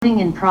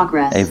In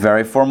progress. A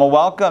very formal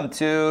welcome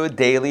to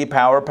Daily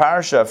Power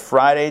Parsha,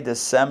 Friday,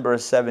 December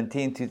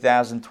 17,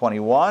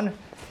 2021.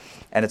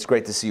 And it's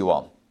great to see you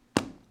all.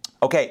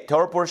 Okay,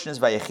 Torah portion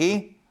is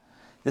Vayechi.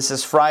 This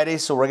is Friday,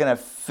 so we're going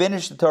to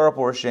finish the Torah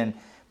portion,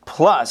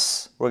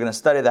 plus we're going to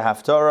study the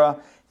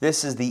Haftorah.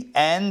 This is the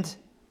end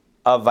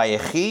of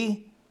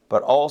Vayechi,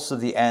 but also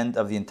the end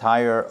of the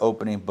entire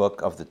opening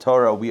book of the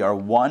Torah. We are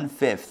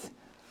 1/5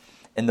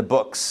 in the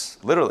books,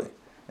 literally,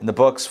 in the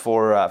books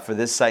for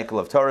this cycle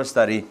of Torah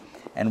study,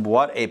 and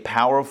what a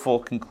powerful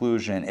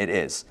conclusion it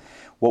is.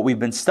 What we've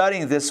been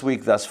studying this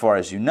week thus far,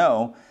 as you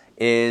know,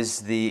 is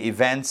the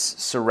events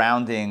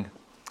surrounding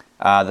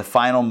the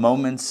final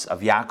moments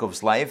of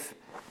Yaakov's life.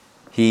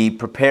 He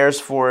prepares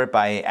for it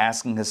by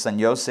asking his son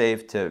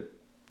Yosef to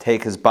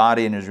take his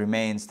body and his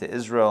remains to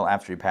Israel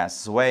after he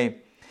passes away.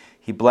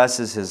 He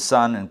blesses his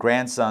son and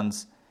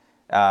grandsons,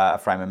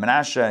 Ephraim and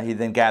Manasseh. He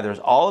then gathers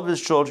all of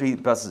his children. He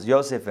blesses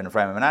Yosef and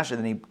Ephraim and Manasseh.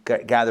 Then he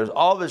gathers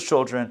all of his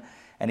children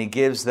and he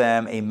gives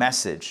them a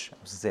message. I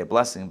was going to say a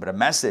blessing, but a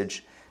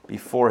message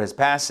before his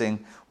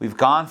passing. We've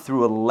gone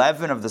through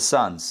 11 of the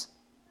sons.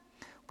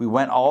 We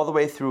went all the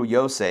way through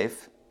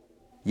Yosef.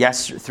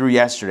 Through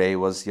yesterday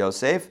was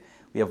Yosef.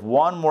 We have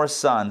one more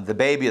son, the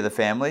baby of the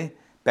family,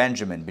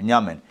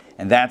 Binyamin.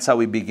 And that's how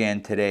we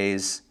begin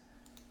today's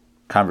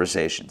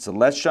conversation. So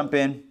let's jump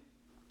in.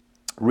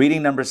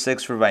 Reading number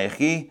 6 for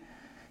Vayechi,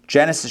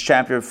 Genesis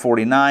chapter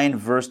 49,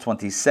 verse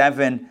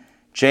 27.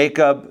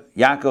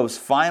 Yaakov's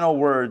final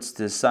words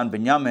to his son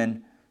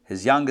Binyamin,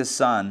 his youngest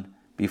son,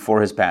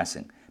 before his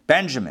passing.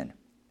 Benjamin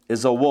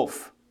is a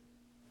wolf.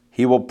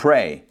 He will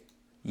pray.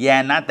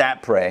 Yeah, not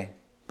that pray,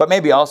 but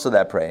maybe also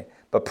that pray.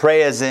 But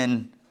pray as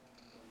in,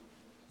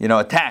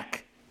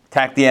 attack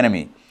the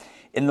enemy.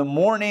 In the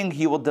morning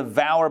he will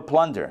devour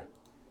plunder,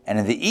 and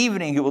in the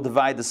evening he will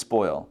divide the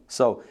spoil.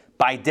 So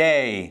by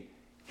day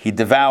he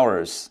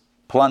devours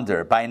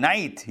plunder. By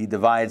night, he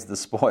divides the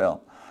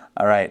spoil.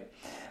 All right.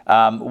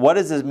 What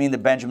does this mean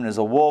that Benjamin is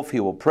a wolf? He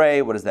will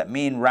pray. What does that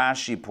mean?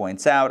 Rashi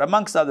points out,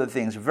 amongst other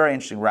things, very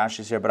interesting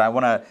Rashi's here, but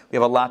we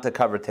have a lot to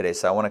cover today,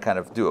 so I want to kind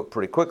of do it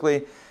pretty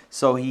quickly.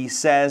 So Rashi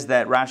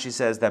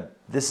says that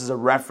this is a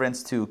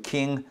reference to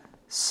King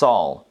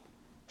Saul,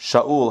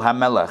 Shaul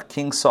HaMelech,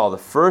 King Saul, the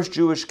first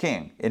Jewish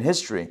king in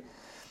history,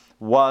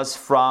 was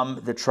from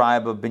the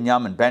tribe of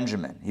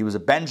Benjamin. He was a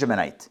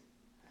Benjaminite.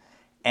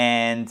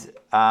 And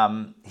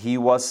he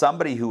was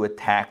somebody who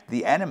attacked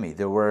the enemy.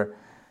 There were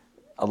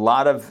a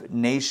lot of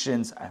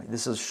nations.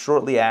 This is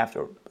shortly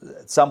after,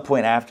 at some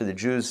point after the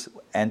Jews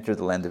entered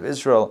the land of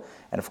Israel.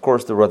 And of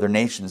course, there were other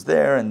nations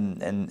there, and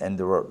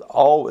there were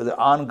all the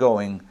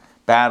ongoing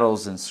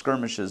battles and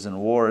skirmishes and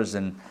wars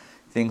and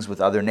things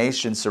with other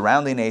nations,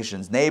 surrounding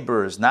nations,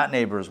 neighbors, not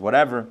neighbors,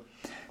 whatever.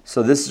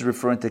 So this is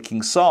referring to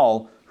King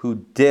Saul,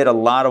 who did a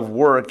lot of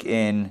work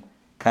in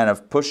kind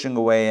of pushing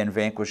away and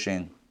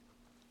vanquishing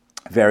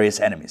various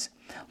enemies.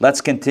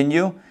 Let's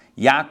continue.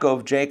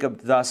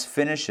 Jacob thus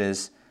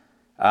finishes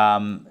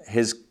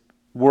his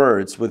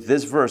words with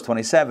this verse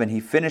 27. He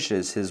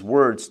finishes his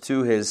words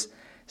to his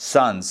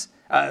sons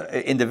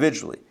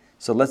individually.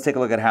 So let's take a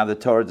look at how the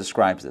Torah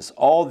describes this.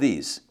 All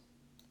these,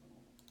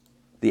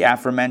 the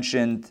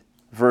aforementioned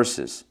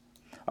verses,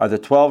 are the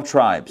 12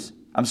 tribes.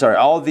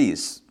 All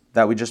these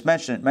that we just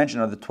mentioned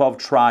are the 12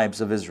 tribes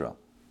of Israel.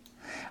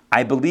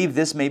 I believe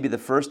this may be the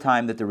first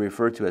time that they're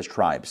referred to as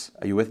tribes.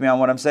 Are you with me on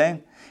what I'm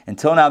saying?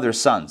 Until now, they're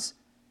sons.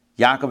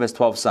 Yaakov has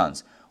 12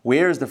 sons.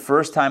 Where is the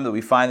first time that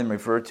we find them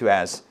referred to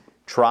as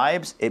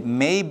tribes? It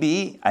may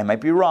be, I might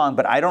be wrong,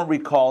 but I don't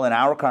recall in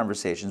our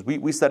conversations.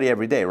 We study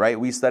every day, right?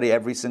 We study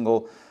every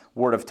single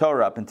word of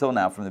Torah up until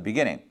now from the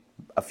beginning,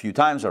 a few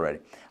times already.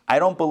 I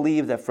don't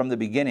believe that from the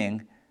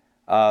beginning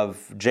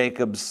of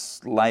Jacob's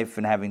life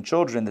and having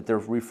children that they're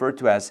referred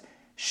to as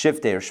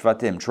Shiftei or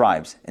Shvatim,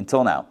 tribes,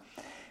 until now.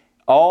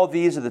 All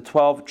these are the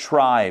 12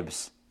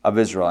 tribes of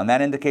Israel, and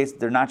that indicates that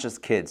they're not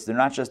just kids, they're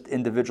not just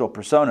individual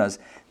personas,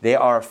 they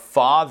are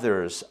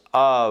fathers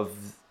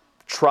of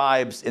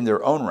tribes in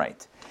their own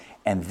right.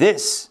 And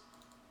this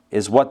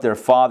is what their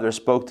father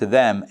spoke to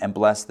them and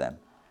blessed them.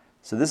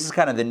 So this is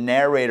kind of the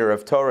narrator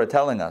of Torah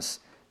telling us,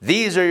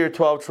 these are your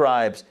 12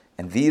 tribes,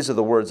 and these are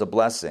the words of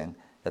blessing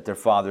that their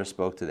father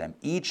spoke to them.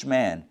 Each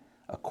man,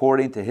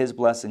 according to his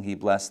blessing, he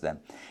blessed them.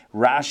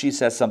 Rashi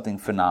says something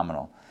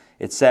phenomenal.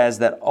 It says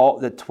that all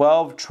the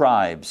 12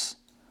 tribes,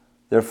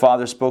 their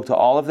father spoke to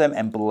all of them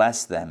and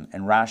blessed them.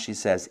 And Rashi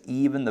says,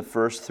 even the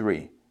first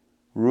 3,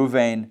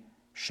 Reuven,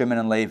 Shimon,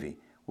 and Levi,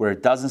 where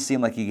it doesn't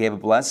seem like he gave a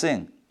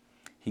blessing,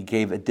 he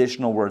gave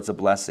additional words of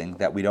blessing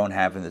that we don't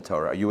have in the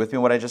Torah. Are you with me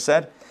on what I just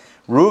said?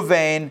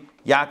 Reuven,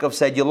 Yaakov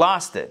said, you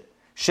lost it.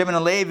 Shimon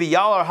and Levi,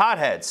 y'all are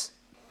hotheads.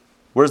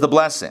 Where's the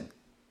blessing?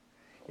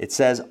 It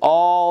says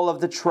all of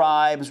the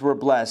tribes were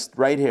blessed.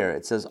 Right here,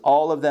 it says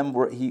all of them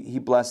he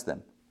blessed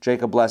them.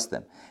 Jacob blessed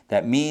them.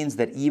 That means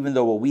that even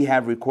though what we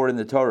have recorded in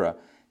the Torah,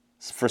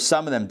 for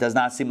some of them does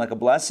not seem like a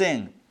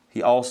blessing,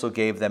 he also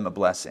gave them a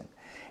blessing.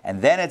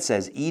 And then it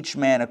says, each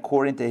man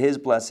according to his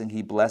blessing,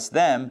 he blessed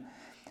them.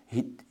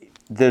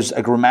 There's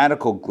a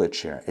grammatical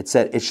glitch here.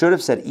 It should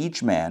have said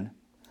each man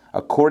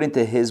according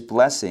to his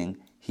blessing,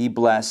 he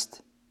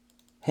blessed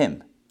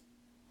him.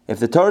 If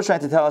the Torah is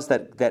trying to tell us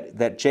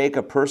that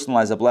Jacob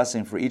personalized a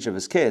blessing for each of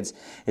his kids,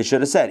 it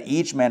should have said,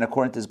 each man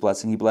according to his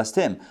blessing, he blessed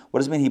him. What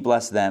does it mean he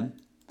blessed them?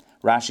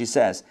 Rashi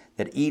says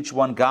that each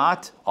one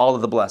got all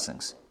of the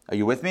blessings. Are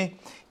you with me?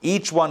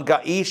 Each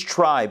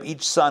tribe,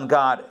 each son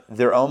got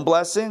their own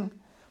blessing,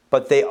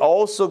 but they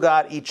also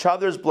got each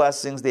other's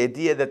blessings, the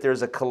idea that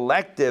there's a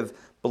collective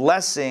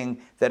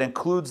blessing that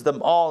includes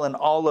them all and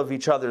all of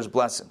each other's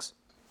blessings.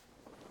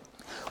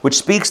 Which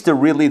speaks to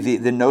really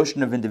the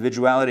notion of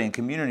individuality and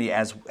community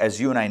as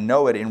you and I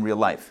know it in real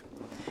life.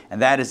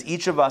 And that is,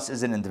 each of us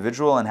is an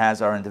individual and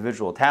has our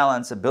individual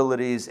talents,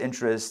 abilities,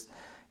 interests,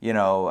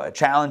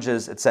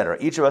 challenges, etc.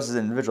 Each of us is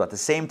an individual. At the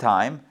same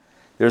time,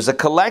 there's a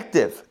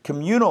collective,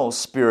 communal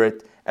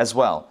spirit as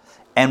well.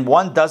 And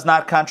one does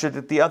not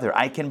contradict the other.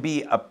 I can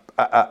be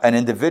an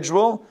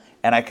individual,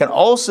 and I can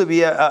also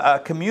be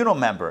a communal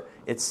member.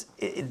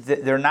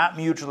 They're not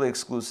mutually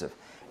exclusive.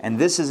 And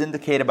this is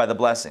indicated by the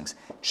blessings.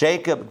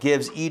 Jacob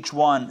gives each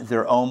one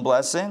their own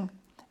blessing,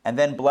 and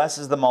then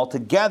blesses them all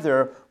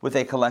together with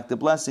a collective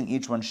blessing,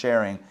 each one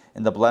sharing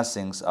in the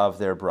blessings of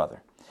their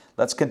brother.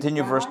 Let's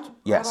continue verse...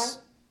 Yes.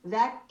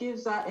 That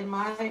gives, in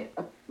my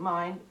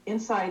mind,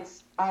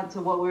 insights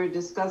onto what we were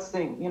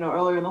discussing,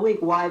 earlier in the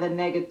week. Why the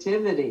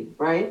negativity,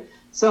 right?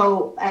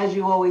 So, as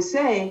you always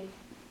say,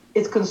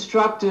 it's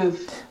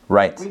constructive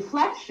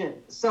reflection.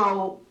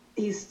 So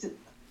he's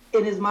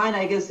in his mind.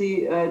 I guess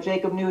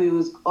Jacob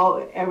knew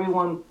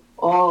everyone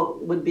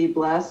would be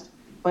blessed,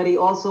 but he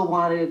also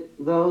wanted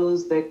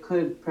those that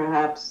could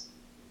perhaps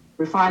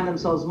refine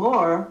themselves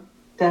more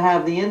to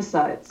have the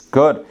insights.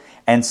 Good.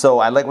 And so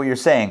I like what you're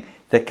saying.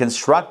 The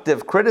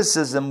constructive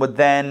criticism would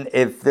then,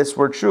 if this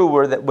were true,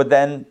 would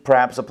then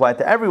perhaps apply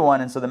to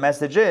everyone. And so the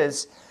message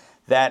is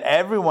that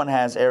everyone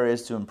has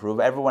areas to improve.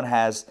 Everyone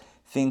has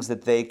things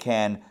that they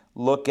can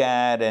look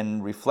at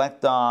and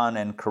reflect on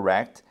and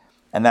correct.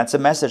 And that's a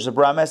message, a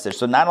broad message.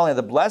 So not only are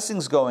the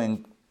blessings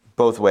going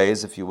both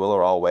ways, if you will,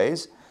 or all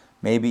ways,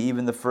 maybe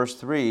even the first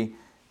three,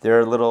 there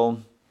are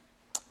little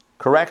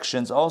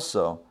corrections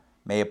also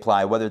may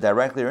apply, whether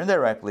directly or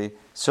indirectly.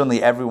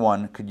 Certainly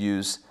everyone could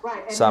use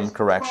some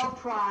correction.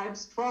 12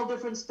 tribes, 12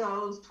 different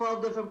stoves,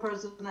 12 different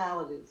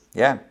personalities.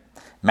 Yeah.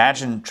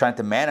 Imagine trying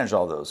to manage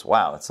all those.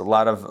 Wow, it's a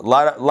lot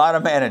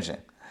of managing.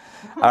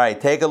 All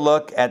right, take a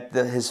look at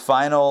his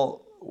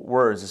final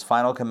words, his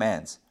final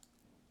commands.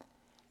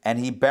 And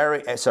he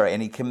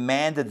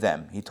commanded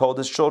them. He told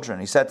his children,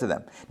 he said to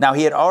them. Now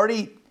he had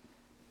already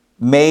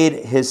made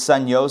his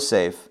son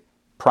Yosef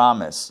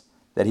promise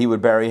that he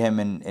would bury him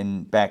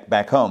in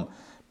back home.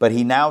 But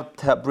he now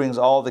brings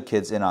all the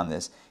kids in on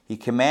this. He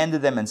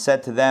commanded them and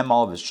said to them,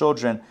 all of his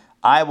children,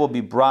 I will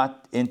be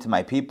brought into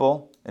my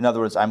people. In other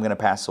words, I'm going to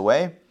pass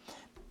away.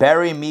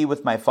 Bury me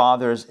with my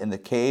fathers in the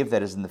cave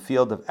that is in the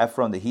field of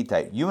Ephron the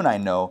Hittite. You and I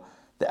know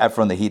the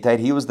Ephron the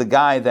Hittite. He was the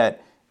guy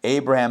that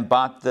Abraham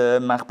bought the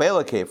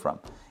Machpelah cave from.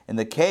 In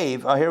the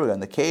cave, in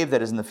the cave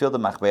that is in the field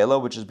of Machpelah,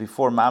 which is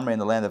before Mamre in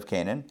the land of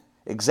Canaan,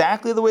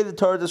 exactly the way the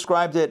Torah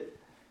described it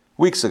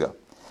weeks ago.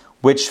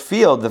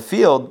 The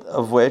field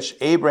of which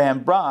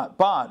Abraham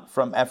bought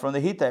from Ephron the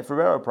Hittite for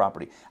burial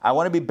property. I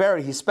want to be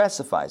buried, he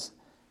specifies.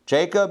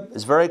 Jacob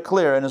is very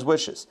clear in his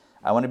wishes.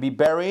 I want to be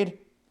buried.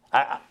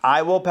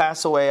 I will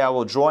pass away. I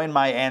will join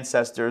my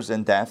ancestors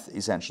in death,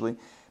 essentially.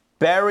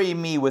 Bury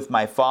me with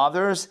my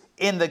fathers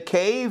in the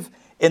cave,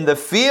 in the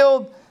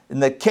field, in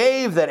the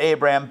cave that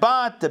Abraham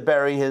bought to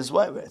bury his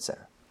wife,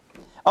 etc.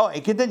 Oh,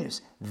 it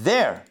continues.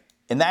 There,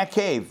 in that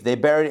cave, they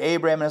buried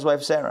Abraham and his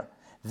wife Sarah.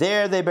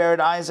 There they buried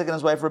Isaac and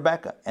his wife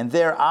Rebekah. And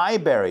there I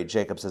buried,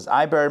 Jacob says,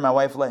 I buried my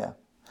wife Leah.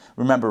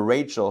 Remember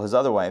Rachel, his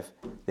other wife,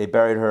 he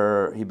buried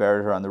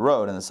her on the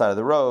road, on the side of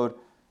the road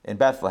in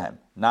Bethlehem,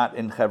 not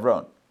in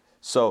Hebron.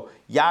 So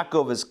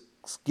Yaakov is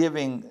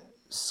giving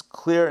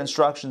clear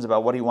instructions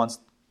about what he wants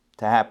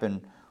to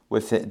happen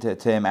to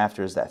him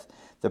after his death.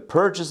 The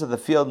purchase of the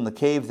field and the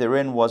cave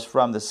therein was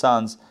from the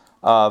sons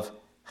of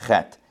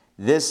Chet.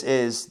 This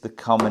is the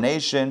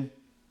culmination,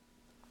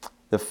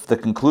 the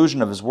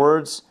conclusion of his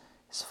words,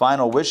 his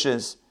final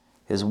wishes,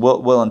 his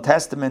will and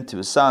testament to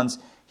his sons.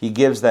 He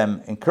gives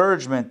them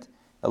encouragement,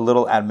 a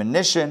little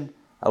admonition,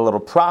 a little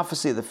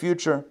prophecy of the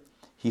future.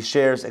 He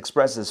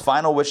expresses his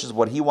final wishes,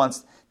 what he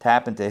wants to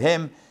happen to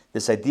him,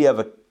 this idea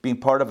of being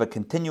part of a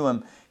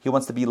continuum. He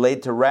wants to be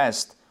laid to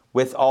rest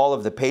with all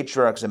of the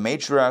patriarchs and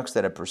matriarchs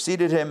that have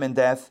preceded him in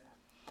death.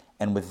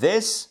 And with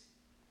this,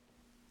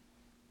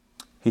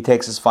 he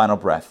takes his final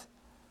breath.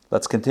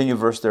 Let's continue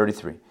verse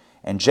 33.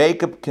 And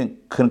Jacob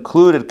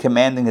concluded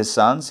commanding his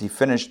sons. He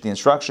finished the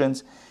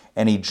instructions,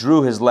 and he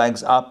drew his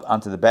legs up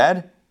onto the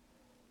bed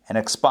and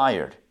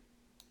expired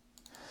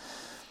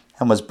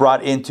and was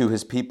brought into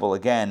his people.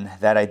 Again,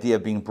 that idea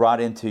of being brought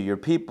into your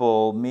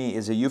people,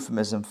 is a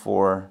euphemism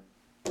for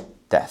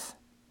death.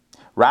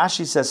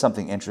 Rashi says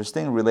something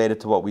interesting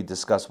related to what we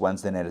discussed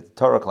Wednesday night at the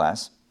Torah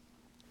class,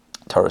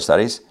 Torah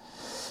studies.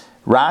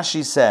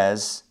 Rashi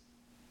says,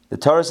 the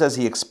Torah says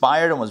he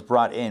expired and was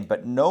brought in,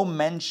 but no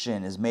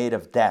mention is made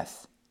of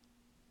death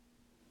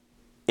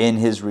in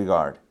his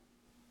regard.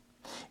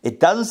 It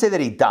doesn't say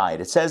that he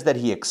died. It says that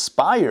he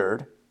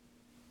expired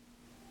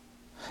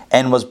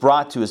and was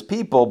brought to his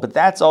people, but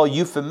that's all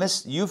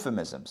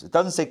euphemisms. It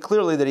doesn't say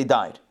clearly that he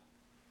died.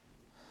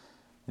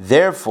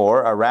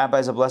 Therefore, our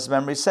rabbis of blessed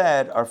memory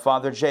said, our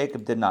father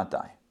Jacob did not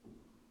die.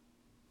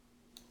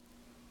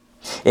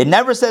 It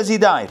never says he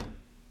died.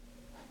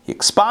 He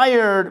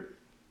expired.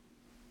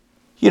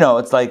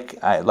 It's like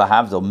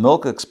lahavdil,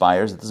 milk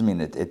expires. It doesn't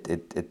mean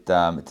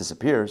it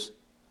disappears,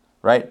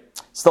 right?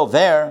 It's still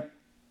there.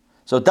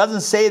 So it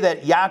doesn't say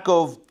that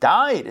Yaakov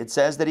died. It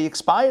says that he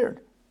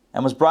expired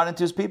and was brought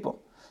into his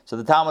people. So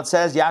the Talmud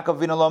says, Yaakov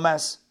vino lo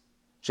mes.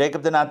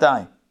 Jacob did not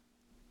die.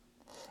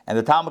 And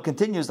the Talmud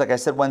continues, like I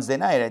said Wednesday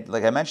night,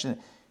 like I mentioned,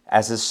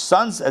 as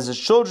his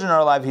children are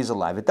alive, he's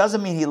alive. It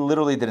doesn't mean he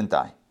literally didn't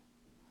die.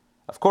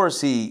 Of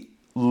course, he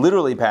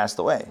literally passed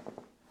away.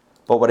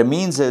 But what it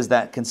means is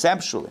that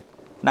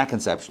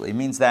it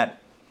means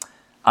that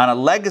on a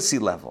legacy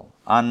level,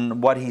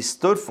 on what he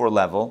stood for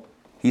level,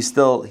 he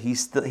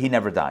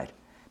never died.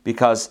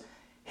 Because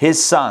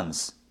his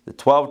sons, the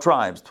 12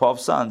 tribes, 12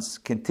 sons,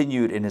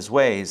 continued in his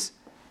ways,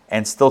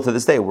 and still to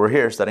this day, we're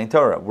here studying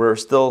Torah. We're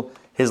still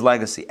his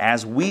legacy.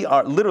 As we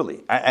are,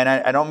 literally, and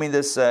I don't mean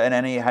this in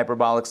any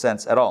hyperbolic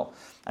sense at all.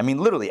 I mean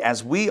literally,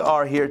 as we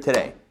are here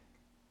today,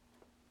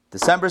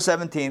 December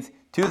 17th,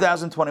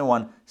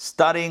 2021,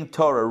 studying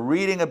Torah,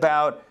 reading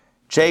about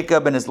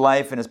Jacob and his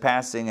life and his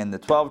passing and the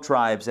 12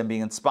 tribes and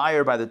being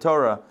inspired by the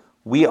Torah,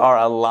 we are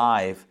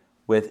alive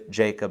with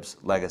Jacob's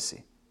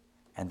legacy.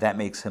 And that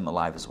makes him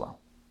alive as well.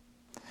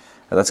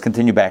 Now let's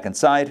continue back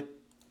inside.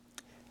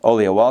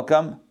 Olia,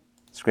 welcome.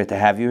 It's great to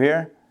have you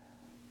here.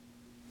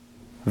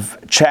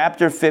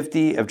 Chapter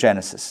 50 of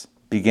Genesis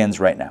begins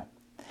right now.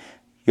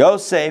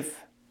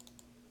 Joseph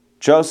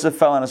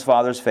fell on his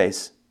father's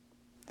face,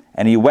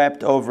 and he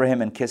wept over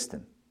him and kissed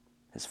him.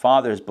 His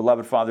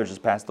beloved father,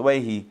 just passed away.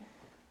 He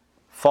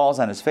falls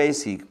on his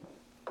face. He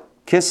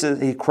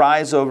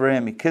cries over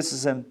him. He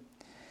kisses him.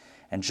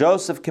 And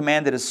Joseph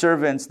commanded his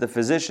servants, the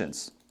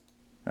physicians.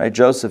 Right?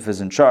 Joseph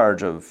is in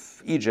charge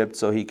of Egypt,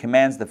 so he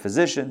commands the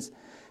physicians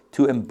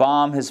to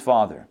embalm his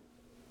father.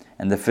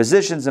 And the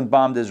physicians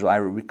embalmed Israel. I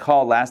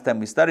recall last time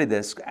we studied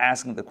this,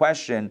 asking the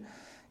question,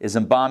 is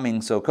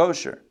embalming so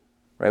kosher?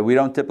 Right? We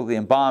don't typically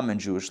embalm in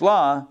Jewish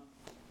law.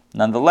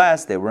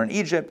 Nonetheless, they were in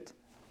Egypt.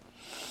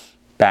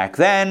 Back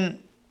then,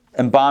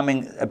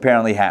 embalming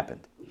apparently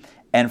happened.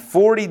 And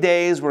 40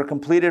 days were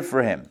completed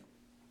for him.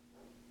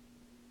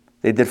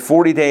 They did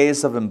 40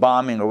 days of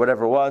embalming or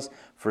whatever it was.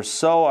 For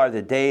so are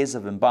the days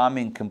of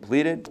embalming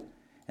completed.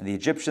 And the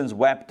Egyptians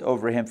wept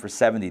over him for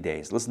 70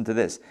 days. Listen to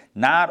this.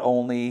 Not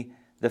only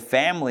the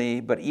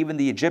family, but even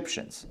the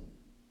Egyptians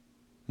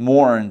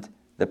mourned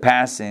the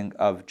passing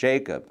of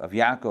Jacob, of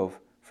Yaakov,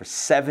 for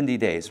 70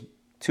 days,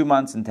 2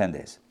 months and 10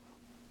 days.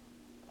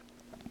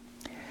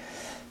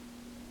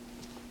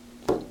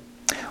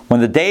 When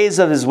the days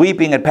of his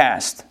weeping had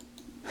passed,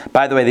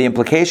 by the way, the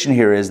implication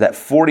here is that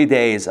 40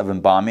 days of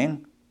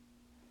embalming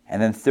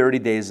and then 30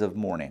 days of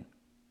mourning.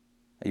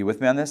 Are you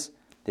with me on this?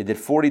 They did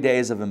 40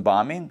 days of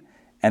embalming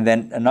and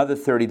then another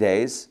 30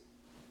 days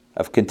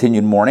of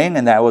continued mourning,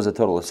 and that was a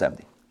total of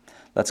 70.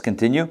 Let's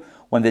continue.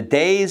 When the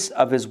days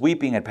of his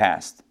weeping had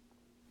passed,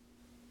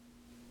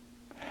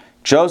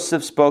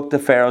 Joseph spoke to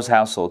Pharaoh's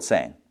household,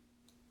 saying,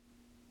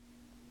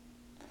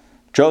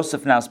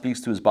 Joseph now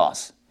speaks to his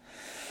boss,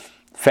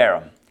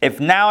 Pharaoh, if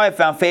now I have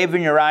found favor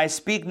in your eyes,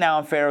 speak now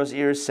in Pharaoh's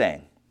ears,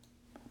 saying,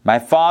 my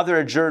father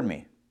adjured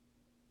me.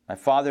 My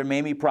father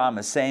made me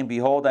promise, saying,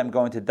 behold, I am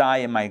going to die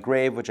in my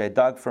grave, which I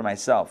dug for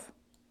myself.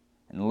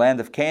 In the land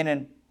of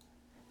Canaan,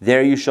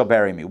 there you shall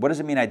bury me. What does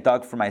it mean I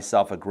dug for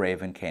myself a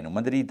grave in Canaan?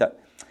 When did he dug?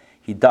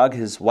 He dug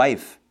his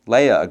wife,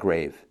 Leah, a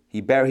grave.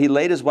 He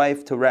laid his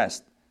wife to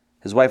rest,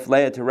 his wife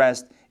Leah to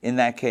rest in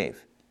that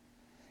cave.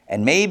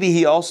 And maybe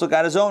he also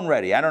got his own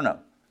ready. I don't know.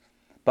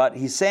 But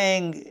he's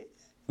saying,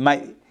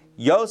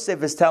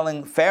 Yosef is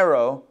telling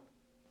Pharaoh,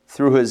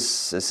 through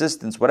his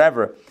assistants,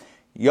 whatever,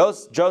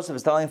 Joseph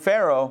is telling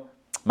Pharaoh,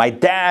 my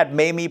dad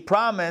made me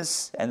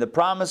promise, and the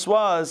promise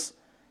was,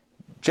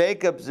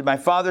 my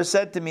father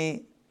said to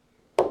me,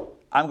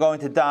 I'm going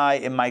to die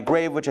in my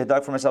grave, which I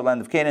dug for myself,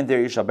 land of Canaan,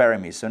 there you shall bury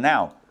me. So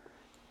now,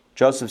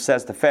 Joseph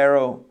says to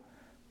Pharaoh,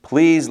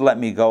 please let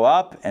me go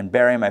up and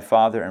bury my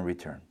father and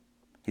return.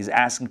 He's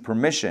asking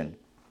permission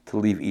to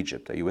leave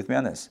Egypt. Are you with me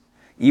on this?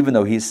 Even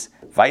though he's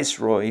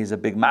viceroy, he's a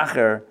big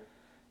macher,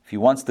 if he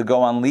wants to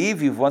go on leave,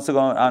 if he wants to go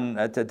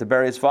on to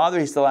bury his father,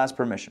 he still asks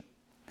permission.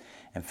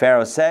 And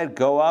Pharaoh said,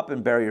 go up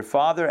and bury your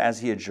father as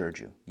he adjured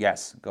you.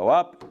 Yes, go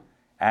up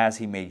as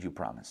he made you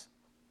promise.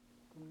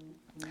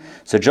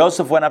 So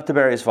Joseph went up to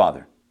bury his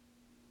father,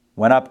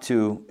 went up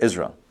to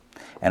Israel.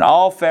 And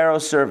all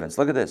Pharaoh's servants,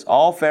 look at this,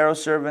 all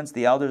Pharaoh's servants,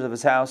 the elders of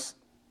his house,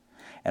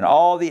 and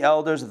all the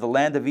elders of the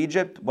land of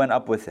Egypt went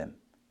up with him.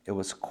 It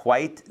was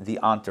quite the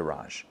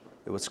entourage.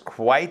 It was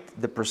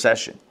quite the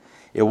procession.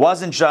 It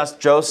wasn't just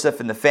Joseph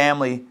and the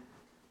family.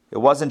 It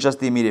wasn't just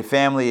the immediate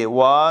family. It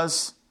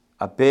was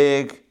a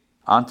big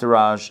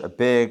entourage, a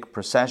big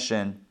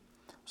procession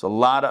There's a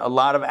lot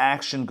of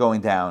action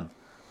going down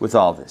with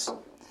all this.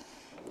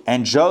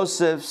 And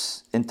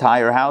Joseph's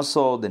entire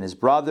household and his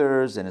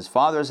brothers and his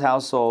father's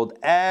household,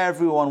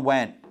 everyone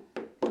went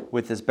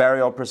with this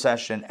burial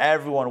procession.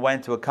 Everyone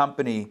went to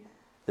accompany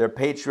their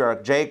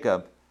patriarch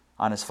Jacob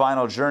on his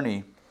final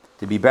journey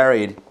to be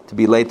buried, to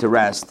be laid to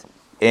rest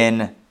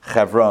in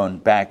Hebron,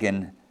 back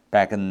in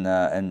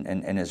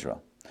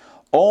Israel.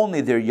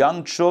 Only their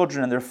young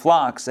children and their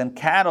flocks and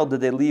cattle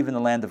did they leave in the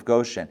land of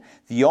Goshen.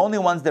 The only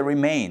ones that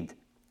remained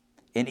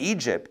in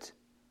Egypt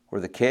were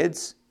the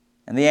kids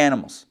and the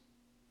animals.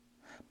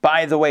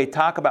 By the way,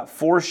 talk about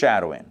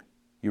foreshadowing.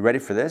 You ready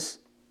for this?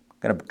 I'm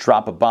going to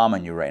drop a bomb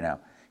on you right now.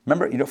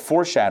 Remember,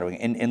 foreshadowing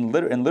in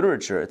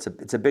literature,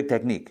 it's a big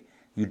technique.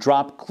 You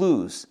drop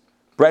clues,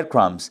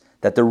 breadcrumbs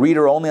that the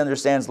reader only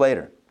understands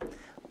later.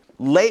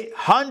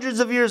 Hundreds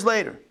of years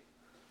later,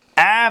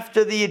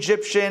 after the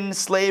Egyptian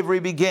slavery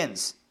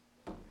begins,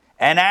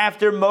 and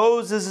after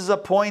Moses is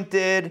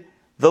appointed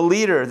the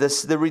leader,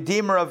 the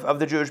redeemer of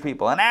the Jewish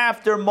people, and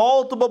after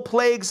multiple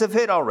plagues have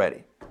hit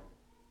already,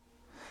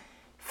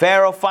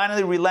 Pharaoh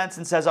finally relents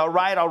and says, all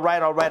right,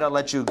 I'll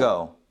let you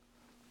go.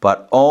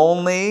 But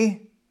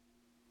only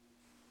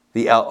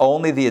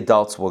the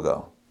adults will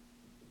go.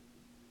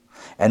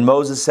 And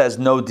Moses says,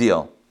 no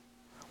deal.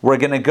 We're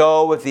going to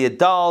go with the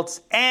adults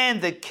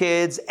and the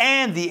kids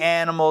and the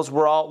animals.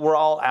 We're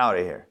all out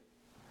of here.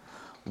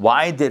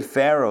 Why did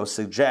Pharaoh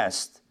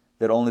suggest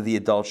that only the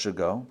adults should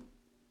go?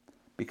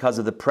 Because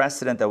of the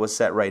precedent that was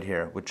set right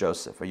here with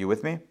Joseph. Are you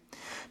with me?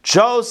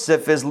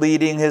 Joseph is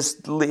leading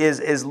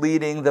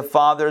the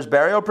father's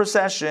burial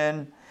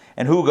procession.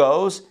 And who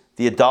goes?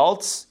 The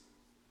adults.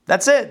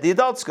 That's it. The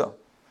adults go.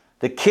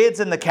 The kids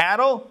and the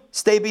cattle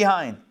stay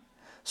behind.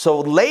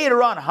 So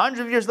later on,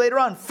 hundreds of years later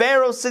on,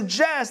 Pharaoh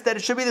suggests that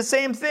it should be the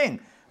same thing.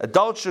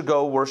 Adults should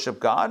go worship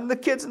God, and the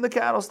kids and the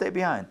cattle stay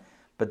behind.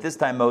 But this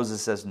time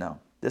Moses says no.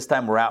 This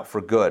time we're out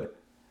for good.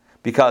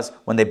 Because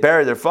when they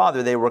buried their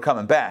father, they were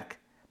coming back.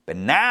 But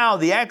now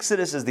the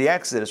Exodus is the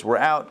Exodus. We're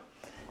out,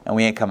 and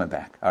we ain't coming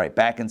back. All right,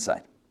 back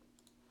inside.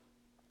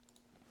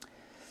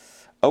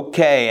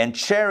 Okay, and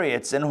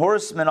chariots and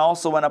horsemen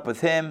also went up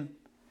with him,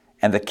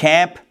 and the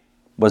camp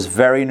was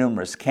very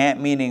numerous. Camp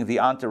meaning the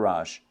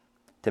entourage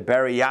to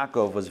bury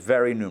Yaakov was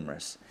very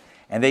numerous.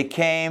 And they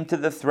came to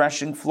the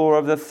threshing floor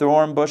of the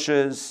thorn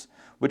bushes,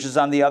 which is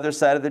on the other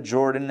side of the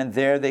Jordan, and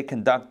there they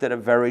conducted a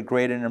very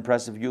great and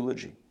impressive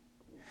eulogy.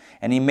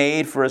 And he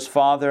made for his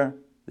father,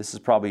 this is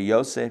probably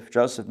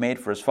Joseph made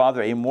for his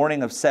father a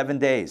mourning of 7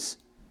 days.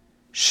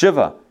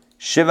 Shivas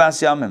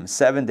Yamim,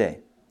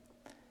 7-day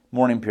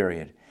mourning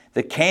period.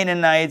 The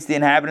Canaanites, the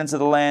inhabitants of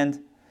the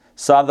land,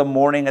 saw the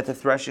grieving at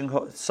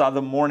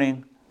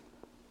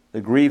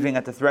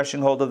the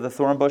threshing hold of the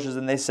thorn bushes,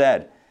 and they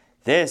said,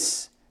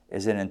 this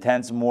is an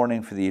intense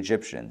mourning for the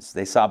Egyptians.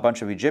 They saw a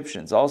bunch of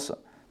Egyptians also.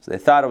 So they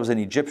thought it was an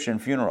Egyptian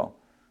funeral.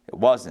 It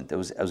wasn't. It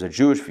was a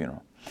Jewish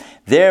funeral.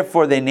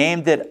 Therefore, they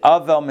named it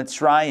Avel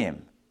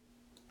Mitzrayim.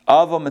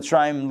 Avel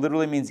Mitzrayim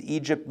literally means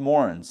Egypt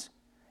mourns.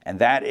 And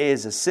that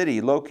is a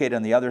city located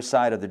on the other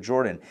side of the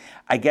Jordan.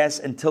 I guess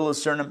until a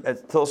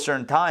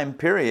certain time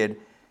period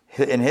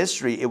in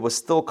history, it was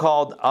still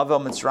called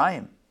Avel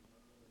Mitzrayim.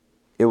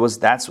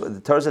 That's what the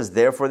Torah says.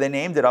 Therefore, they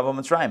named it Avel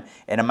Mitzrayim,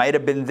 and it might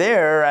have been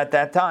there at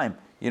that time.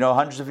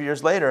 Hundreds of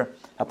years later,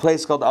 a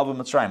place called Avel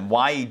Mitzrayim.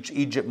 Why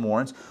Egypt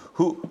mourns?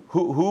 Who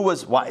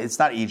was? Why? It's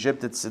not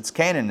Egypt. It's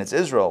Canaan. It's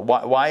Israel.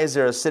 Why is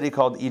there a city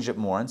called Egypt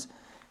mourns?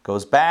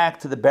 Goes back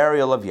to the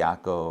burial of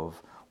Yaakov,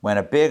 when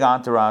a big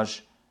entourage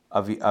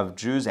of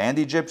Jews and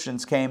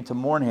Egyptians came to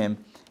mourn him.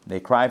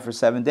 They cried for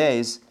 7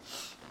 days,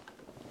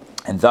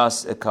 and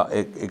thus it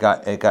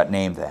got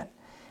named that.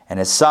 And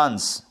his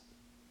sons,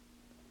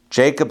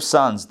 Jacob's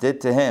sons,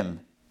 did to him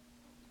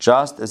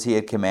just as he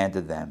had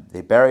commanded them.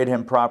 They buried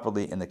him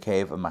properly in the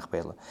cave of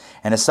Machpelah.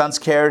 And his sons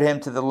carried him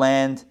to the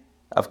land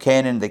of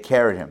Canaan. They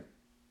carried him.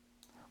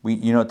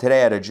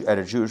 Today at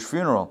a Jewish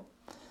funeral,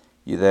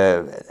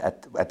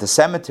 at the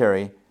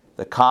cemetery,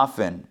 the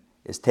coffin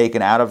is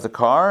taken out of the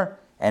car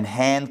and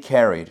hand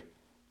carried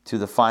to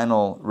the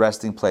final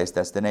resting place,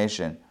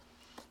 destination.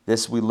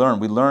 This we learn.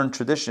 We learn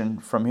tradition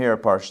from here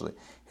partially.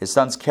 His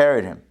sons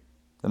carried him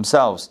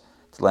themselves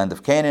to the land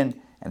of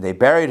Canaan, and they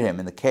buried him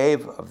in the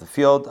cave of the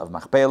field of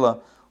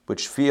Machpelah,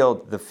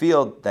 the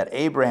field that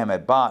Abraham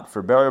had bought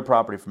for burial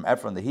property from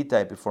Ephron the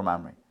Hittite before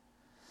Mamre.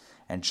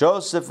 And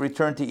Joseph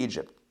returned to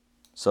Egypt.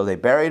 So they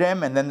buried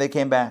him, and then they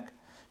came back.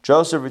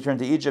 Joseph returned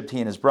to Egypt, he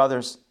and his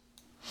brothers,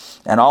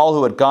 and all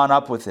who had gone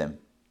up with him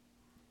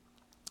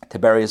to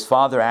bury his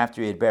father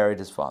after he had buried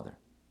his father.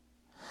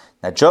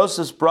 Now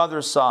Joseph's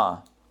brothers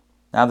saw,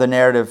 now the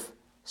narrative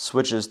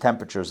switches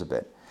temperatures a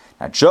bit.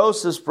 Now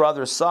Joseph's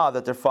brothers saw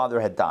that their father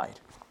had died.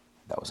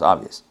 That was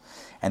obvious.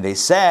 And they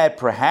said,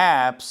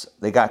 perhaps,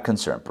 they got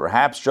concerned,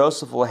 perhaps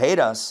Joseph will hate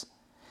us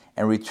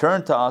and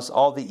return to us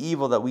all the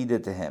evil that we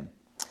did to him.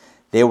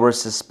 They were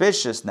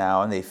suspicious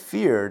now, and they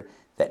feared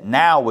that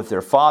now with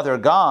their father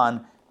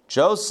gone,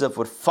 Joseph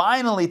would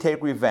finally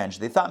take revenge.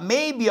 They thought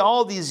maybe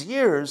all these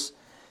years,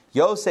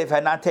 Yosef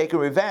had not taken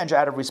revenge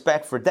out of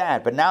respect for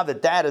dad. But now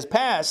that dad has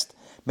passed,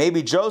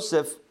 maybe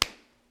Joseph,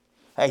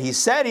 hey, he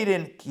said he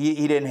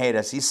didn't hate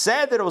us. He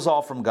said that it was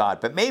all from God.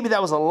 But maybe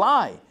that was a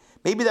lie.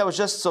 Maybe that was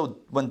just so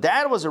when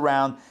dad was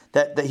around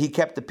that he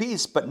kept the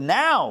peace. But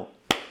now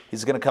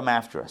he's going to come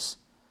after us.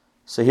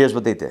 So here's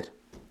what they did.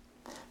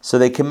 So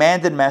they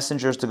commanded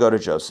messengers to go to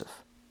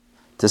Joseph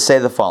to say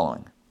the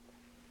following.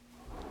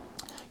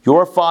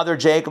 Your father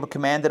Jacob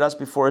commanded us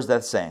before his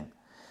death, saying,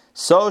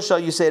 so shall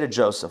you say to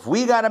Joseph,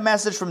 we got a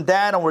message from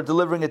dad and we're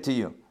delivering it to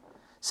you.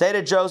 Say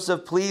to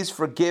Joseph, please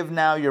forgive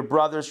now your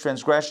brother's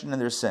transgression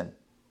and their sin,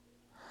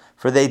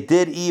 for they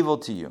did evil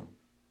to you.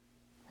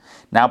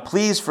 Now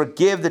please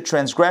forgive the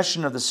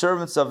transgression of the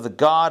servants of the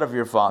God of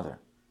your father.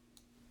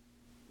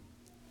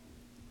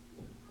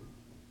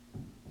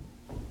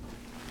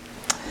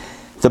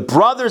 The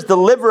brothers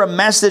deliver a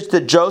message to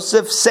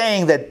Joseph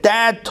saying that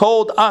dad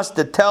told us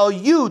to tell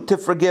you to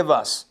forgive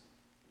us.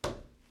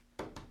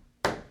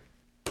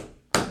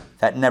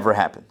 That never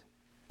happened.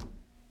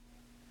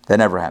 That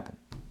never happened.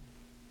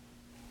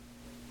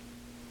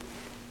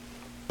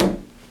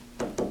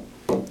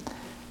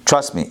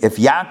 Trust me, if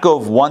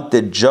Jacob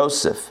wanted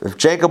Joseph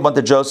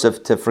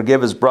to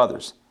forgive his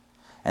brothers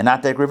and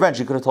not take revenge,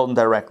 he could have told them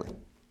directly.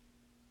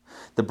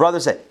 The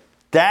brothers said,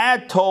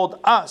 Dad told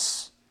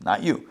us,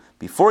 not you,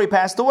 before he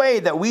passed away,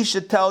 that we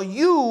should tell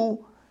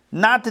you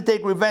not to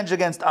take revenge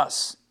against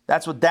us.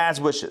 That's what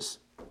Dad's wishes.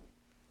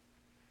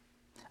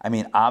 I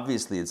mean,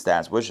 obviously it's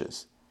Dad's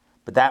wishes,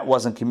 but that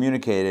wasn't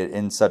communicated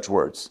in such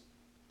words.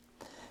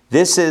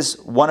 This is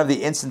one of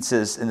the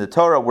instances in the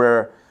Torah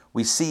where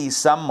we see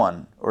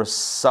someone or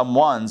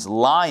someone's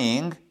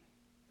lying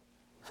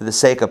for the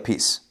sake of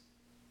peace.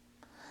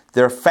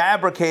 They're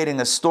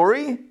fabricating a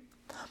story,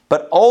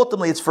 but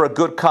ultimately it's for a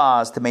good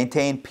cause to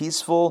maintain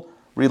peaceful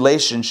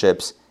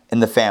relationships in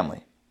the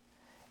family.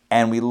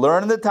 And we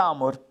learn in the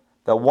Talmud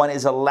that one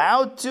is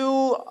allowed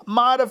to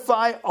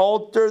modify,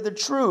 alter the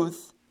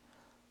truth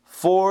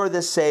for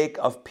the sake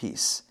of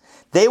peace.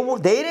 They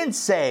didn't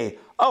say,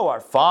 oh, our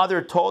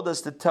father told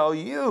us to tell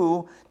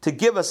you to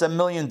give us $1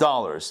 million,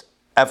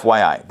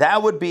 FYI.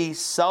 That would be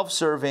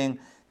self-serving.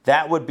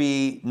 That would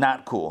be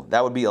not cool.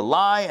 That would be a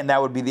lie, and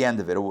that would be the end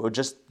of it. It would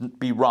just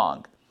be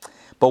wrong.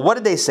 But what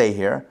did they say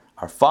here?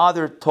 Our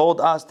father told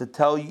us to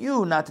tell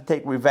you not to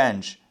take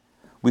revenge.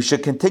 We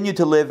should continue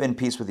to live in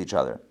peace with each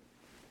other.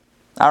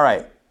 All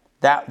right,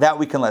 that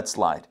we can let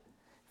slide.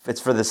 If it's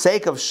for the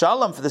sake of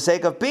shalom, for the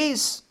sake of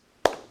peace,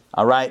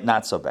 all right,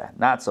 not so bad,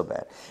 not so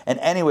bad. And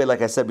anyway,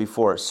 like I said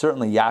before,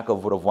 certainly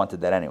Yaakov would have wanted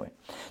that anyway.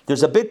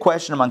 There's a big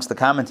question amongst the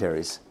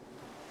commentaries.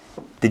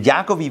 Did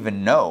Yaakov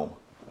even know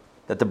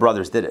that the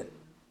brothers did it?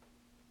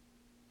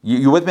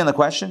 You with me on the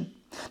question?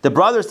 The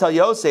brothers tell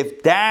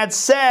Yosef, Dad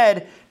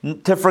said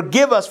to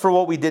forgive us for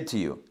what we did to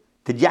you.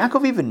 Did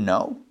Yaakov even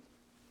know?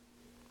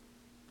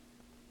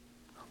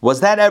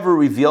 Was that ever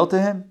revealed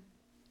to him?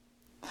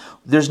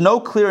 There's no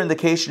clear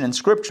indication in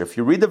Scripture. If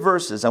you read the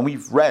verses, and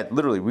we've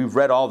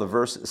read all the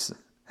verses,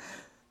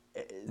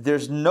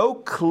 there's no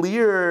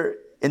clear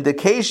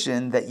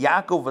indication that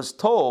Yaakov was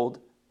told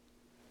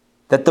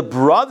that the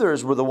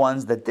brothers were the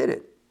ones that did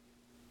it.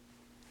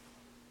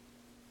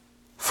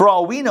 For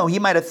all we know, he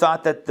might have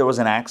thought that there was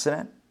an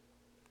accident.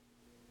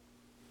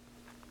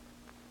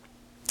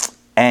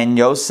 And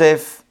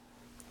Yosef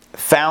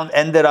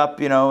ended up,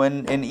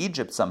 in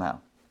Egypt somehow.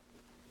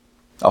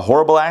 A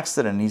horrible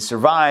accident. He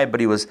survived, but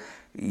he was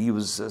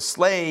a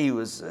slave. He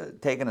was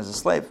taken as a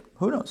slave.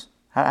 Who knows?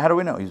 How do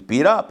we know? He was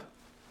beat up.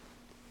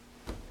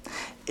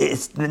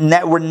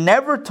 We're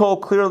never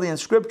told clearly in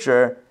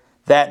Scripture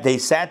that they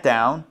sat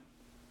down,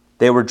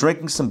 they were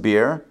drinking some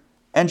beer,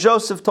 and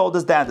Joseph told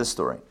his dad the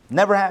story.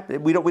 Never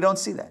happened. We don't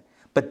see that.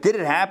 But did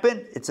it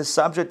happen? It's a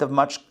subject of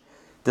much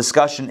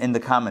discussion in the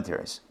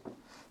commentaries.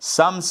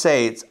 Some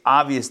say it's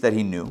obvious that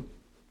he knew.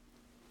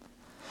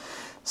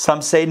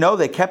 Some say no,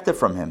 they kept it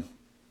from him.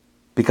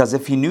 Because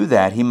if he knew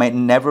that, he might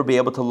never be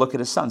able to look at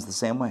his sons the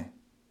same way.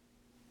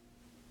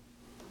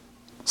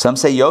 Some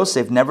say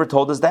Yosef never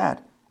told his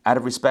dad out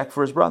of respect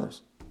for his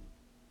brothers.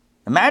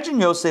 Imagine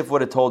Yosef would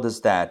have told his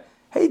dad,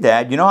 hey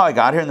Dad, you know how I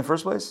got here in the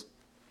first place?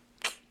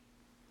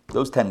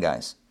 Those 10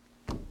 guys.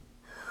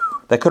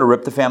 That could have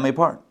ripped the family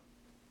apart.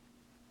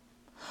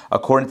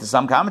 According to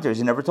some commentaries,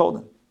 he never told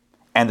him.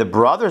 And the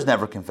brothers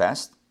never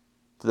confessed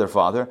to their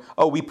father.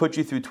 Oh, we put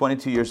you through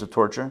 22 years of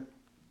torture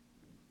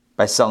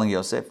by selling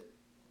Yosef.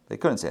 They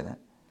couldn't say that.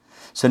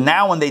 So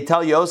now when they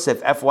tell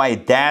Yosef,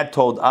 FYI, Dad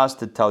told us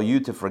to tell you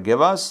to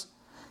forgive us,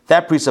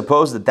 that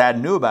presupposes that Dad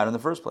knew about it in the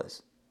first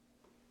place,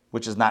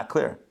 which is not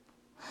clear.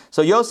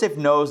 So Yosef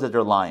knows that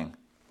they're lying.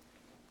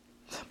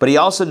 But he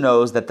also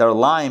knows that they're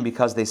lying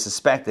because they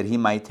suspect that he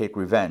might take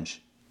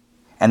revenge.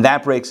 And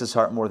that breaks his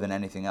heart more than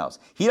anything else.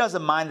 He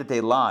doesn't mind that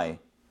they lie.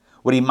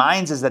 What he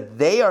minds is that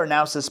they are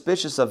now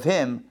suspicious of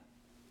him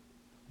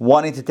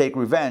wanting to take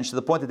revenge to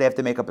the point that they have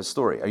to make up a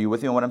story. Are you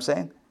with me on what I'm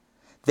saying?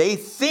 They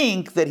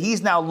think that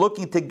he's now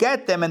looking to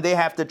get them and they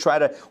have to try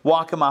to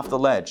walk him off the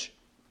ledge.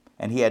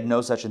 And he had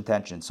no such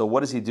intention. So what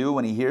does he do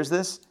when he hears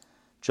this?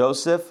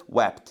 Joseph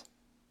wept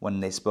when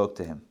they spoke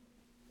to him.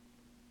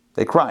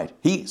 They cried.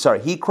 He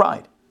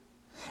cried.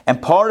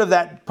 And part of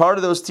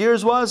those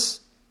tears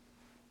was,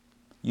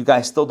 you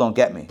guys still don't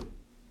get me.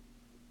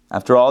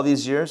 After all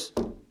these years,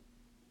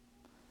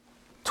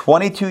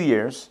 22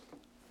 years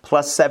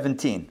plus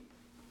 17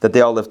 that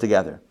they all lived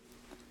together.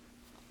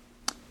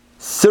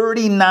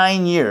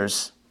 39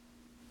 years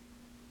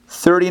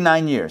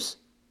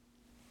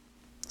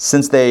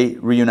since they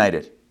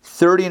reunited.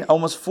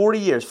 Almost 40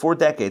 years, 4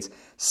 decades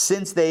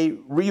since they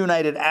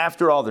reunited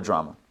after all the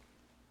drama.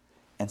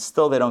 And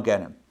still they don't get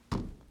him.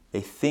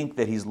 They think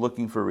that he's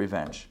looking for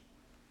revenge.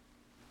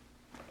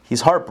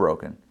 He's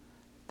heartbroken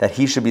that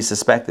he should be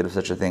suspected of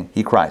such a thing.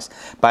 He cries.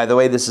 By the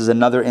way, this is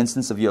another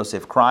instance of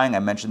Yosef crying. I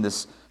mentioned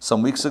this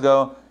some weeks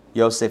ago.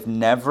 Yosef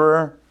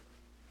never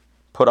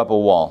put up a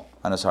wall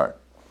on his heart.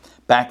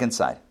 Back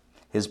inside.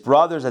 His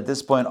brothers at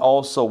this point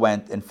also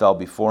went and fell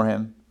before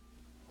him.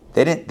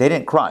 They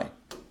didn't cry,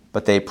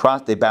 but they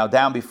bowed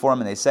down before him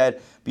and they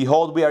said,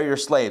 "Behold, we are your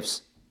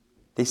slaves."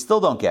 They still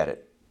don't get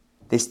it.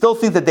 They still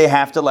think that they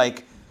have to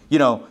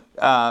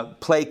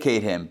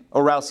placate him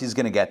or else he's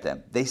going to get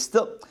them. They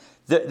still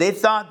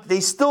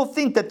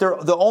think that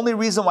the only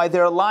reason why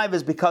they're alive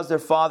is because their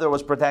father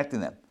was protecting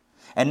them.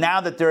 And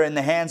now that they're in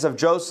the hands of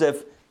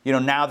Joseph,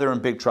 now they're in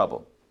big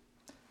trouble.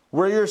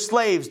 We're your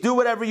slaves. Do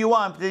whatever you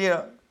want.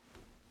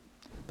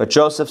 But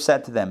Joseph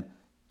said to them,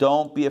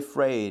 "Don't be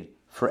afraid,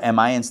 for am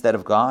I instead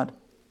of God?"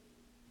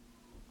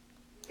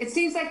 It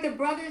seems like the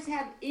brothers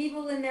have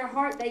evil in their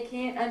heart. They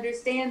can't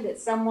understand that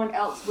someone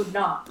else would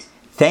not.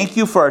 Thank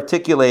you for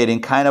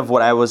articulating kind of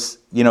what I was,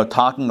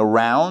 talking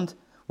around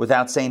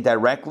without saying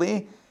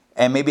directly.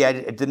 And maybe I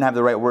didn't have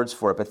the right words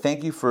for it, but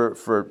thank you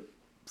for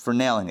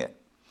nailing it.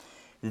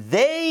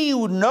 They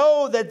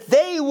know that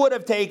they would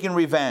have taken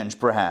revenge,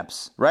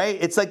 perhaps, right?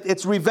 It's like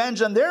it's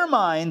revenge on their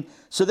mind,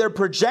 so they're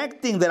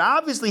projecting that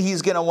obviously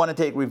he's going to want to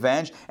take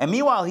revenge, and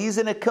meanwhile he's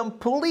in a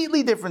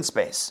completely different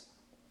space.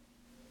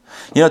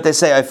 You know what they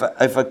say,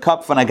 if a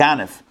cup van a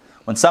ganef,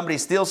 when somebody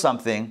steals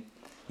something,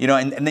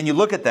 and then you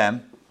look at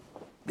them,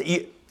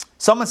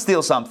 someone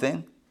steals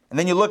something, and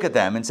then you look at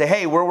them and say,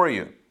 "Hey, where were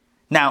you?"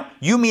 Now,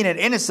 you mean it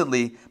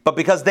innocently, but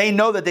because they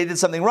know that they did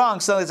something wrong,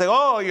 suddenly it's like,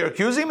 "Oh, you're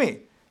accusing me."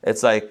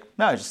 It's like,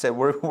 no, I just said,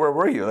 where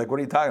were you? Like, what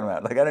are you talking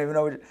about? Like, I don't even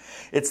know.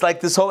 It's like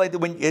this whole,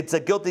 when it's a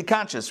guilty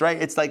conscience, right?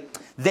 It's like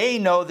they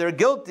know they're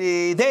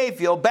guilty. They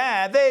feel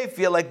bad. They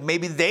feel like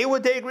maybe they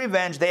would take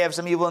revenge. They have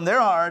some evil in their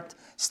heart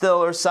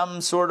still, or some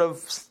sort of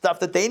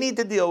stuff that they need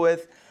to deal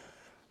with.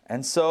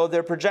 And so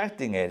they're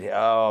projecting it.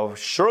 Oh,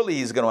 surely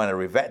he's going to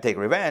want to take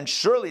revenge.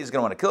 Surely he's going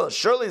to want to kill us.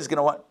 Surely he's going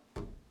to want...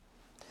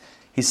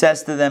 He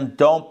says to them,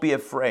 "Don't be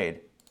afraid."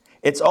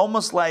 It's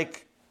almost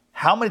like,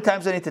 how many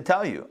times do I need to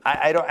tell you?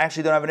 I don't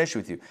have an issue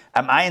with you.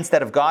 Am I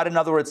instead of God? In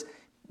other words,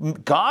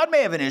 God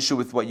may have an issue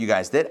with what you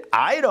guys did.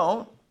 I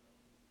don't.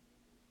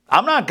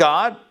 I'm not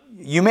God.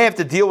 You may have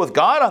to deal with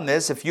God on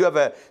this.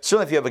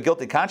 Certainly if you have a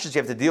guilty conscience, you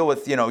have to deal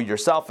with,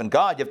 yourself and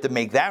God. You have to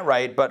make that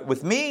right. But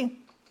with me,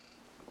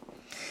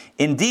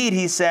 indeed,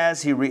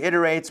 he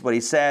reiterates what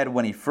he said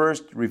when he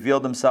first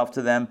revealed himself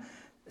to them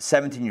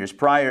 17 years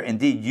prior.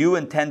 Indeed, you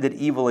intended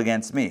evil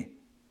against me,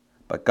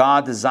 but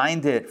God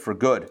designed it for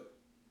good,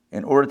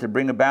 in order to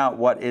bring about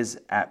what is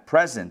at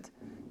present,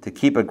 to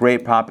keep a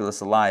great populace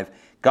alive.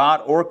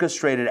 God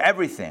orchestrated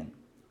everything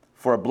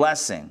for a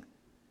blessing,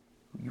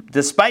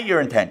 despite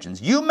your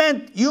intentions. You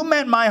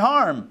meant my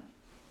harm,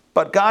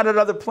 but God had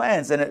other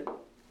plans, and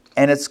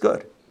it's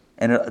good,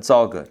 and it's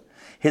all good.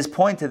 His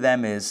point to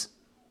them is,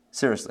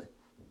 seriously,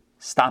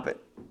 stop it.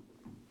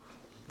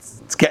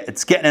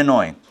 It's getting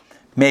annoying.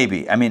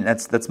 Maybe, I mean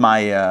that's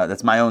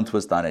my own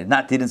twist on it.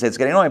 He didn't say it's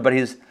getting annoying, but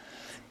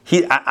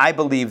I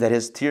believe that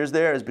his tears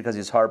there is because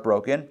he's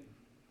heartbroken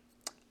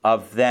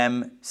of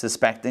them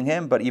suspecting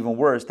him, but even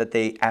worse, that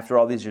they, after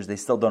all these years, they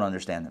still don't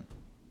understand him.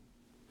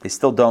 They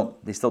still don't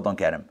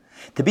get him.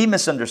 To be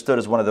misunderstood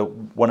is one of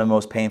the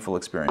most painful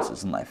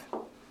experiences in life.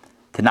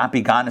 To not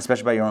be gotten,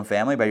 especially by your own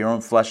family, by your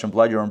own flesh and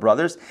blood, your own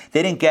brothers.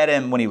 They didn't get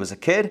him when he was a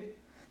kid.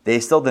 They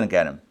still didn't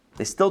get him.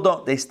 They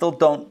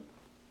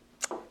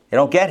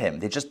don't get him.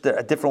 They're just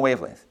a different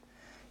wavelength.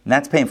 And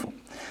that's painful.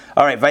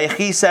 All right,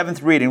 Vayechi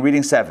 7th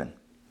reading 7.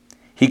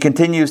 He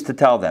continues to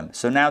tell them,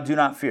 "So now do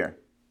not fear."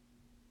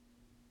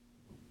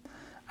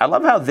 I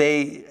love how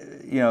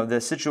the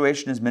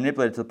situation is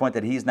manipulated to the point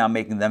that he's now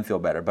making them feel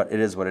better, but it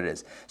is what it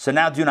is. "So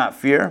now do not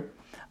fear.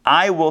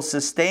 I will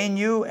sustain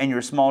you and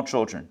your small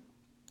children."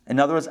 In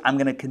other words, I'm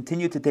going to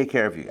continue to take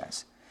care of you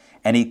guys.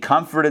 And he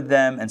comforted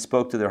them and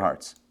spoke to their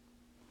hearts.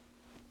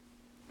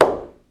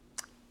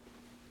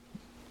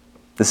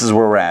 This is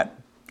where we're at.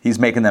 He's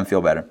making them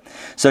feel better.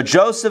 "So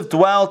Joseph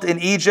dwelt in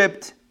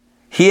Egypt,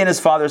 he and his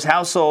father's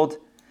household,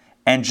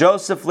 and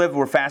Joseph lived,"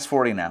 we're fast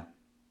forwarding now.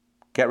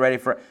 Get ready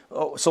for,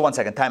 so 1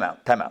 second, time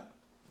out.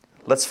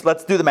 Let's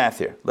do the math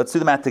here. Let's do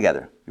the math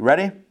together. You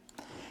ready?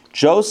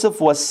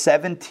 Joseph was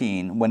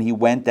 17 when he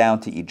went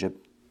down to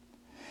Egypt.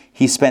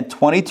 He spent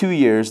 22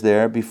 years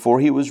there before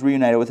he was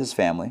reunited with his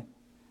family.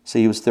 So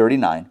he was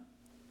 39.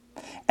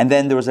 And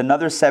then there was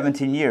another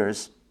 17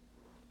 years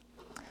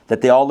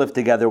that they all lived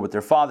together with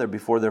their father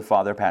before their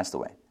father passed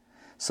away.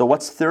 So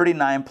what's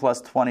 39 plus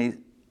 20?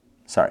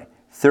 Sorry,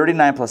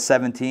 39 plus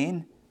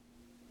 17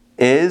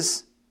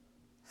 is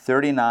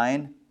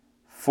 39,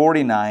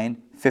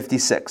 49,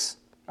 56.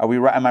 Are we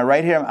right? Am I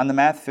right here on the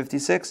math?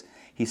 56?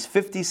 He's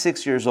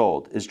 56 years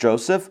old, is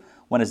Joseph,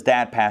 when his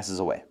dad passes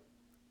away.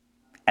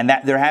 And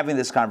that they're having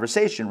this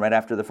conversation right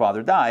after the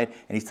father died,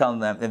 and he's telling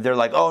them, and they're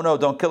like, oh no,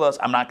 don't kill us,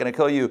 I'm not going to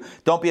kill you.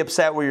 Don't be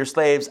upset, we're your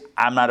slaves,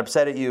 I'm not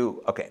upset at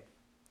you. Okay.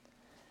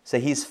 So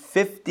he's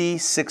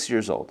 56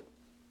 years old.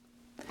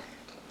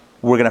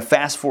 We're going to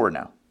fast forward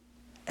now.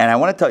 And I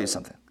want to tell you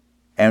something.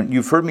 And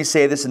you've heard me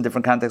say this in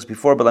different contexts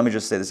before, but let me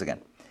just say this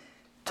again.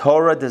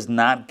 Torah does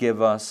not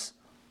give us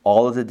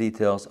all of the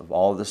details of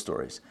all of the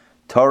stories.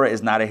 Torah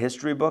is not a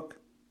history book.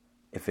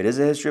 If it is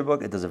a history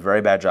book, it does a very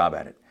bad job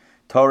at it.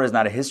 Torah is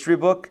not a history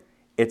book.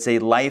 It's a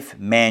life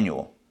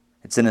manual.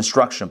 It's an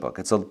instruction book.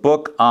 It's a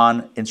book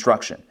on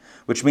instruction,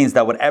 which means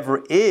that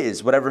whatever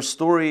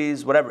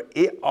stories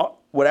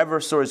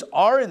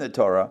are in the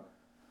Torah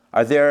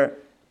are there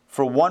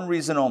for one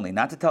reason only,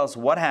 not to tell us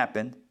what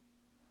happened,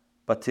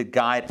 but to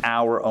guide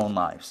our own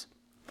lives.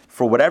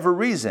 For whatever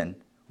reason,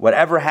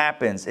 whatever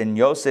happens in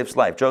Joseph's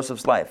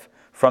life,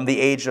 from the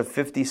age of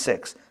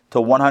 56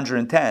 to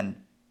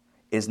 110,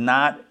 is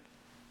not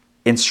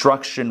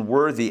instruction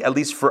worthy, at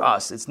least for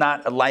us. It's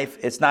not an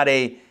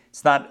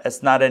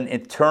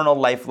eternal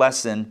life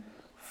lesson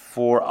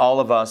for all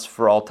of us,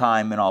 for all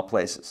time, in all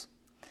places.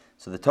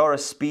 So the Torah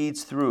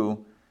speeds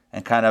through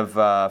and kind of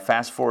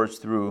fast forwards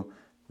through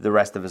the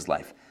rest of his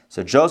life.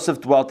 So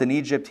Joseph dwelt in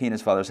Egypt, he and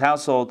his father's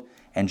household,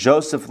 and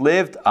Joseph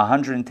lived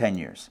 110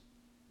 years.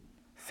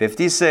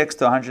 56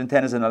 to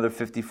 110 is another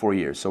 54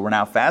 years. So we're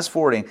now fast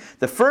forwarding.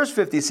 The first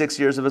 56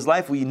 years of his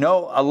life, we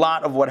know a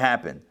lot of what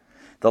happened.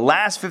 The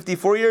last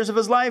 54 years of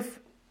his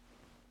life,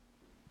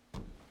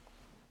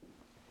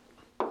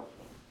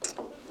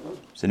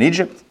 it's in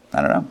Egypt.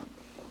 I don't know.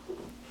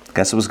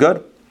 Guess it was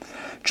good.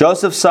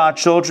 Joseph saw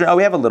children.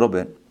 We have a little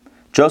bit.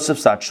 Joseph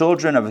saw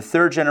children of a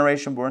third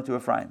generation born to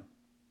Ephraim.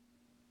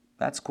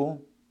 That's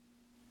cool.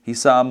 He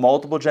saw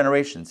multiple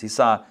generations. He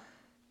saw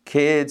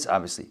kids,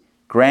 obviously,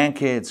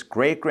 grandkids,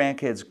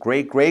 great-grandkids,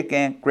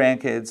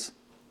 great-great-grandkids.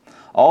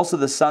 Also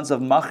the sons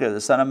of Machir, the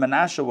son of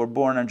Manasseh, were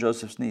born on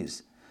Joseph's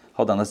knees.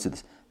 Hold on, let's do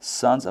this.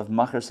 Sons of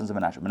Machir, sons of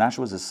Manasseh.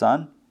 Manasseh was his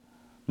son.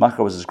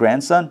 Machir was his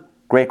grandson,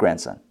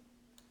 great-grandson.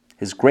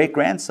 His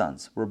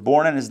great-grandsons were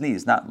born on his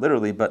knees, not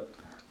literally, but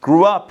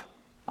grew up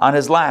on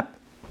his lap.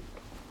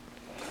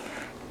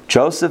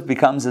 Joseph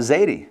becomes a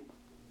Zaidi.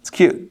 It's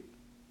cute.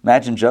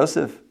 Imagine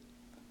Joseph.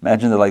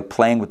 Imagine they're like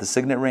playing with the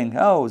signet ring.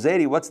 Oh,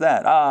 Zaidi, what's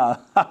that?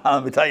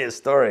 Let me tell you a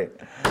story.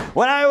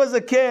 When I was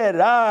a kid,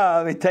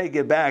 let me take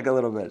it back a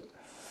little bit.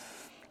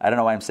 I don't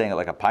know why I'm saying it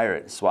like a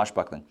pirate,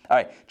 swashbuckling. All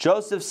right,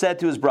 Joseph said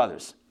to his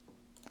brothers,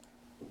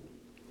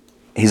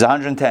 he's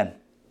 110.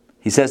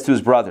 He says to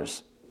his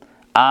brothers,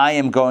 I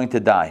am going to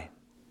die.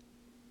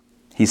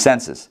 He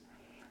senses.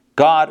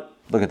 God,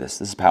 look at this.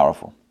 This is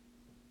powerful.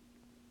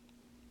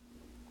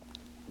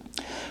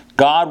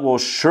 God will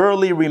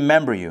surely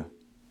remember you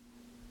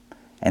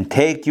and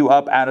take you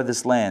up out of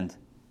this land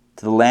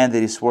to the land that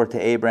he swore to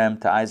Abraham,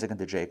 to Isaac, and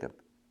to Jacob.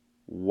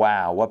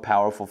 Wow, what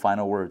powerful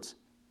final words.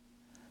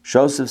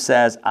 Joseph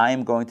says, I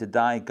am going to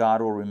die.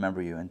 God will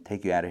remember you and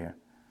take you out of here.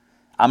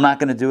 I'm not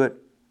going to do it.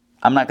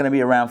 I'm not going to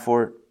be around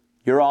for it.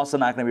 You're also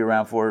not going to be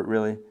around for it,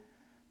 really.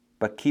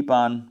 But keep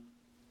on.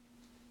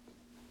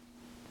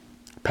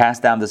 Pass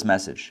down this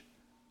message.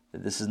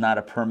 That this is not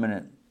a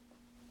permanent.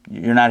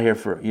 You're not here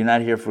for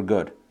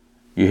good.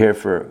 You're here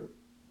for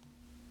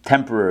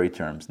temporary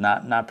terms,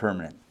 not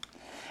permanent.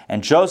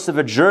 And Joseph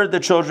adjured the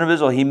children of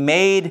Israel. He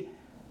made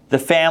the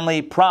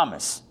family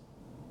promise,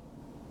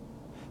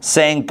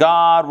 saying,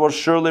 God will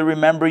surely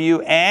remember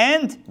you,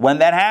 and when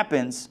that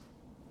happens,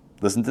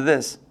 listen to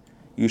this,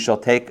 you shall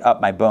take up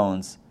my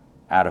bones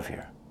out of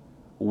here.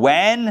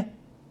 When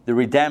the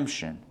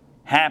redemption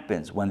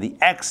happens, when the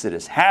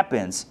exodus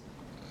happens,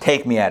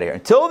 take me out of here.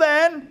 Until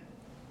then,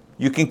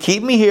 you can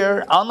keep me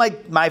here.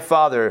 Unlike my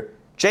father,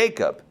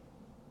 Jacob,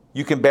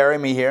 you can bury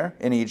me here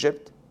in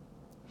Egypt.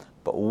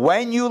 But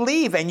when you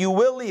leave, and you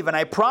will leave, and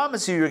I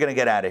promise you you're going to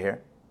get out of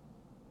here,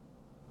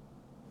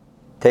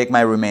 take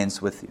my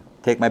remains with you.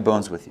 Take my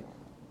bones with you.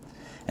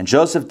 And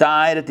Joseph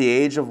died at the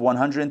age of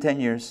 110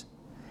 years,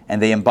 and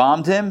they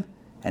embalmed him,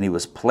 and he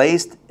was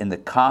placed into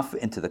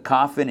the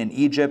coffin in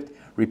Egypt.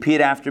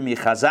 Repeat after me,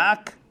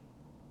 Chazak.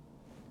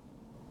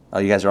 Oh,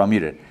 you guys are all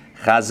muted.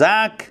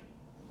 Chazak,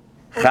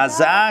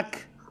 Chazak,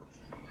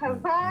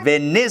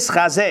 V'nis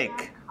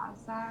Chazek.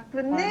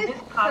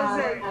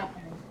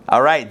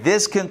 All right,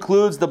 this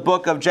concludes the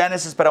book of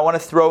Genesis, but I want to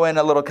throw in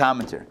a little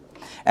commentary.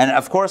 And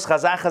of course,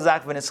 Chazak,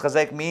 Chazak, V'nis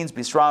Chazek means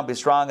be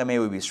strong, and may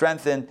we be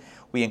strengthened.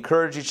 We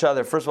encourage each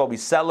other. First of all, we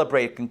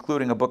celebrate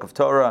concluding a book of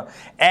Torah,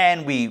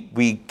 and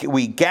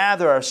we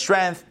gather our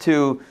strength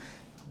to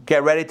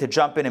get ready to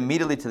jump in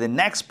immediately to the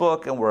next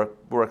book, and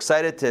we're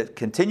excited to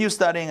continue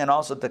studying and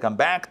also to come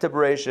back to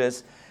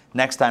Bereshis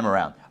next time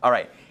around. All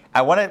right,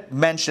 I want to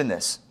mention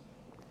this.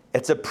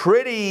 It's a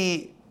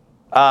pretty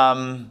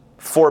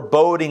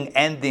foreboding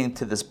ending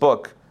to this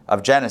book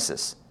of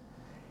Genesis.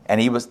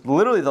 And he was,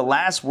 literally the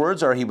last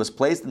words are he was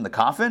placed in the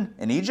coffin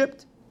in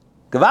Egypt.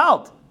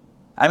 Gewalt.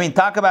 I mean,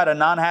 talk about a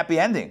non-happy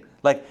ending.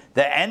 Like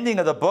the ending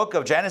of the book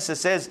of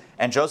Genesis is,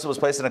 and Joseph was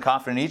placed in a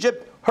coffin in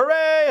Egypt.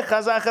 Hooray!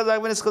 Chazak,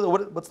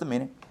 chazak. What's the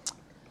meaning?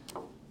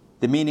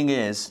 The meaning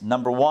is,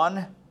 number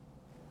one,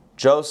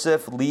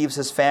 Joseph leaves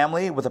his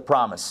family with a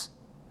promise.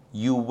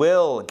 You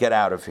will get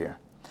out of here.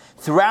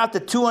 Throughout the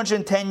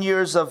 210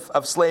 years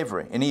of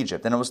slavery in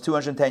Egypt, and it was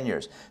 210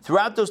 years,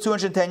 throughout those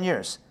 210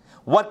 years,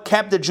 what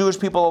kept the Jewish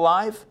people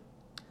alive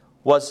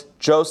was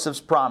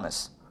Joseph's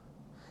promise.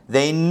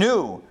 They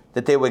knew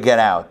that they would get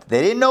out.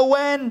 They didn't know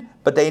when,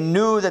 but they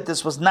knew that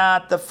this was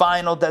not the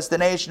final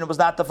destination. It was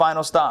not the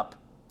final stop.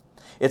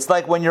 It's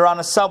like when you're on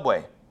a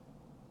subway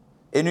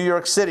in New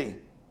York City,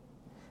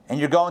 and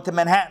you're going to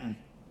Manhattan,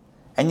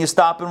 and you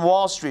stop in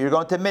Wall Street. You're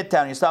going to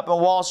Midtown, you stop in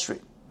Wall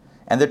Street,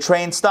 and the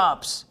train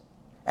stops,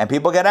 and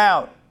people get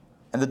out,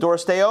 and the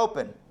doors stay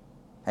open,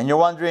 and you're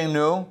wondering,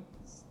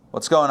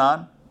 what's going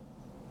on?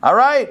 All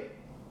right,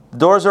 the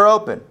doors are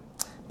open.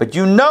 But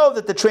you know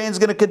that the train's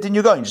going to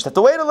continue going. You just have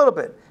to wait a little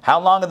bit. How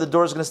long are the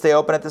doors going to stay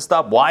open at this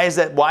stop? Why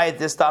at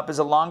this stop is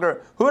it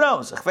longer? Who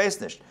knows?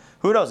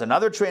 Who knows?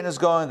 Another train is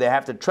going. They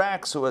have to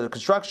tracks or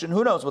construction.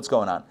 Who knows what's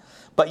going on?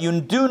 But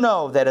you do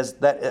know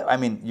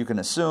you can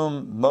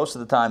assume most of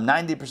the time,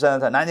 90%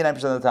 of the time, 99%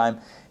 of the time,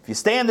 if you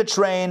stay in the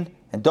train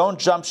and don't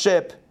jump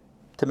ship,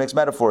 to mix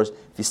metaphors,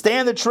 if you stay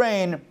in the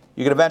train,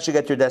 you can eventually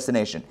get to your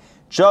destination.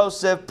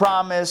 Joseph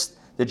promised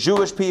the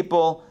Jewish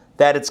people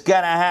that it's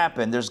going to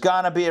happen. There's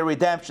going to be a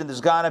redemption. There's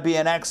going to be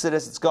an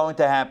exodus. It's going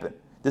to happen.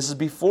 This is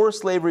before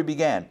slavery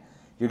began.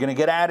 You're going to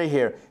get out of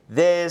here.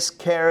 This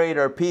carried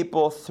our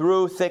people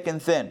through thick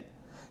and thin,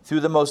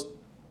 through the most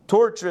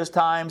torturous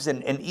times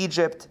in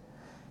Egypt.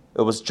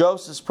 It was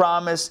Joseph's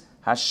promise.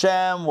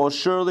 Hashem will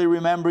surely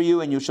remember you,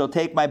 and you shall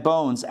take my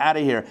bones out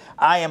of here.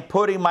 I am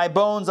putting my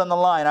bones on the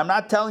line. I'm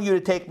not telling you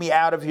to take me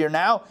out of here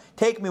now.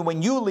 Take me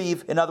when you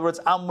leave. In other words,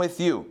 I'm with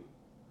you.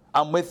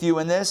 I'm with you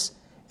in this.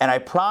 And I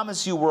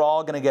promise you we're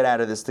all going to get out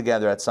of this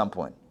together at some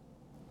point.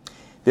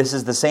 This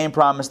is the same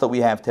promise that we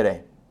have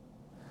today.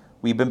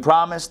 We've been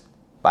promised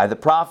by the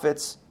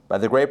prophets, by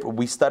the great...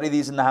 We study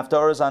these in the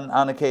Haftarahs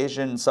on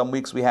occasion. Some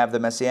weeks we have the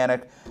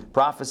Messianic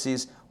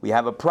prophecies. We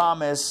have a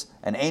promise,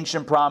 an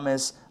ancient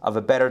promise of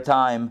a better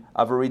time,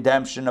 of a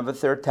redemption, of a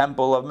third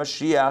temple, of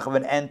Mashiach, of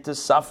an end to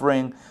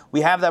suffering.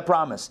 We have that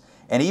promise.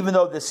 And even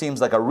though this seems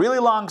like a really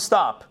long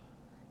stop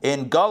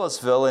in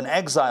Gullesville, in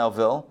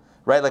Exileville,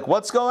 right? Like,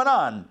 what's going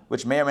on?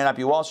 Which may or may not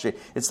be Wall Street.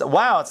 It's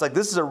like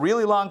this is a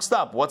really long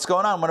stop. What's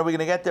going on? When are we going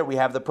to get there? We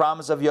have the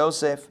promise of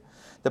Yosef,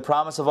 the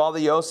promise of all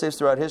the Yosefs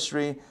throughout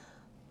history.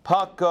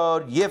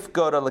 Pakod,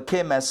 Yifkod,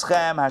 Alakim,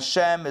 Eschem,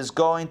 Hashem is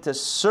going to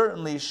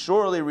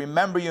surely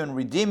remember you and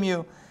redeem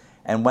you.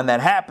 And when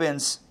that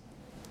happens,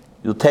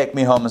 you'll take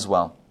me home as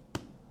well.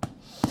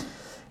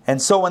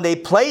 And so when they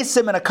place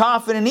him in a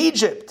coffin in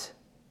Egypt,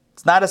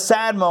 it's not a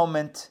sad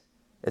moment.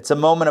 It's a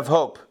moment of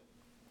hope.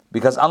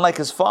 Because unlike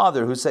his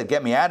father who said,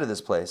 get me out of this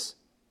place,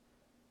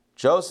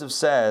 Joseph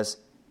says,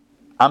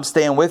 I'm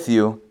staying with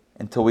you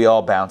until we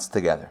all bounce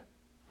together.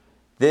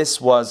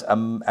 This was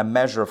a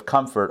measure of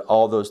comfort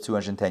all those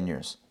 210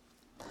 years.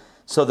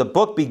 So the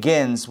book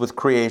begins with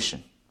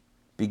creation,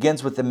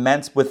 begins with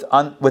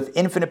with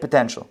infinite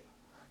potential.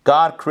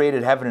 God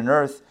created heaven and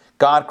earth.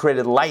 God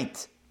created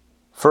light.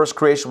 First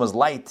creation was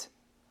light,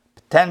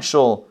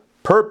 potential,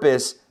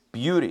 purpose,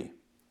 beauty.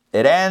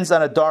 It ends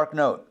on a dark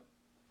note.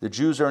 The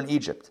Jews are in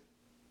Egypt.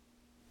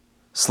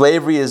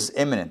 Slavery is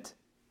imminent.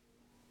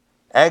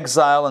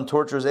 Exile and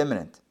torture is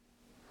imminent.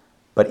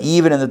 But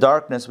even in the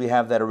darkness, we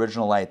have that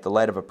original light, the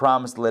light of a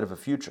promise, the light of a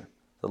future,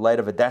 the light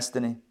of a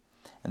destiny,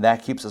 and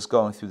that keeps us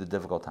going through the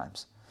difficult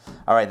times.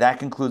 All right, that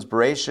concludes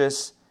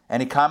Bereshis.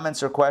 Any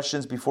comments or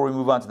questions before we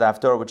move on to the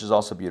Haftarah, which is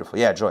also beautiful?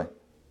 Yeah, Joy.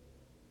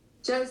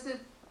 Joseph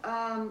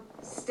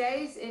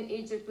stays in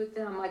Egypt with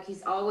them like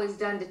he's always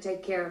done to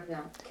take care of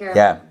them.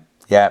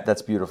 Yeah,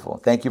 that's beautiful.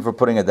 Thank you for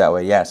putting it that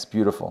way. Yes,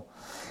 beautiful.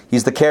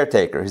 He's the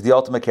caretaker. He's the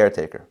ultimate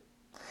caretaker.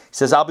 He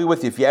says, I'll be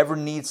with you. If you ever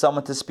need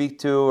someone to speak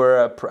to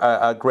or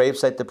a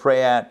gravesite to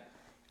pray at,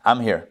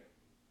 I'm here.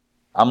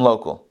 I'm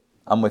local.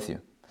 I'm with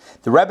you.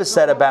 The Rebbe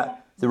said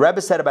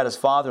about his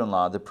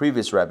father-in-law, the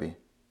previous Rebbe,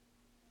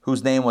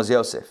 whose name was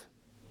Yosef,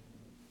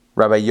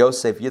 Rabbi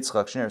Yosef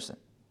Yitzchak Schneerson.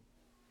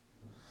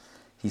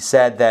 He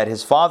said that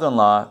his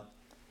father-in-law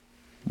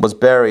was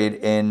buried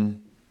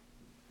in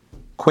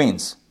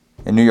Queens,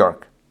 in New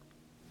York.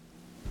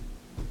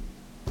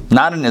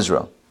 Not in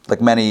Israel,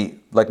 like many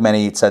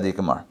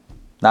tzaddikim are.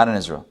 Not in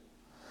Israel.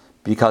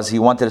 Because he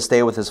wanted to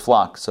stay with his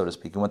flock, so to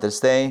speak. He wanted to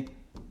stay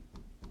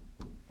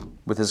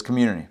with his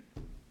community.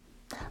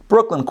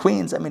 Brooklyn,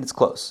 Queens, it's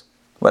close.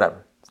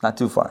 Whatever. It's not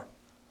too far.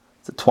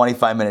 It's a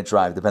 25-minute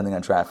drive, depending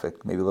on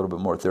traffic. Maybe a little bit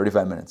more,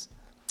 35 minutes.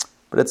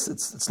 But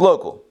it's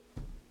local.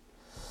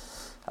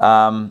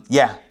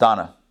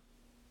 Donna.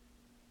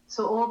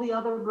 So all the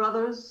other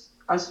brothers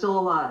are still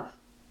alive?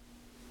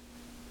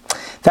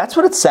 That's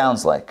what it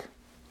sounds like.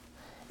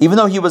 Even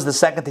though he was the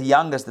second to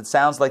youngest, it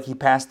sounds like he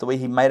passed away.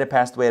 He might have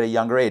passed away at a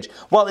younger age.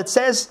 Well, it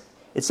says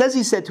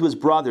he said to his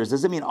brothers.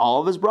 Does it mean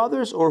all of his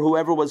brothers or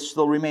whoever was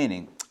still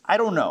remaining? I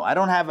don't know. I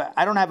don't have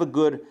a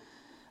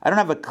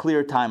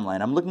clear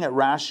timeline. I'm looking at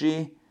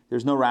Rashi.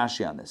 There's no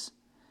Rashi on this.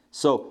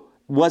 So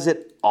was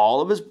it all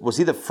of his? Was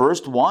he the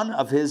first one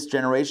of his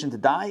generation to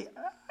die?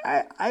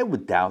 I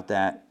would doubt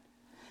that.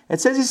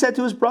 It says he said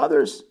to his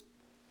brothers,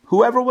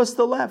 whoever was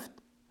still left.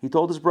 He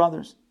told his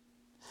brothers.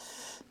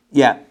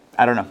 Yeah,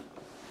 I don't know.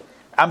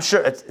 I'm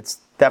sure it's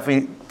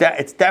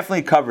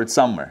definitely covered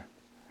somewhere.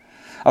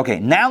 Okay,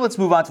 now let's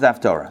move on to the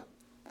Haftorah.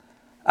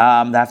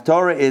 The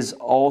Haftorah is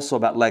also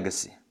about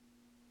legacy.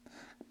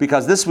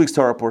 Because this week's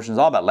Torah portion is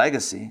all about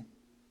legacy.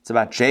 It's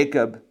about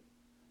Jacob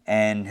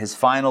and his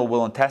final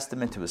will and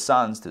testament to his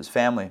sons, to his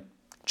family.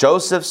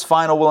 Joseph's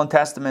final will and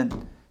testament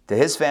to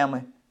his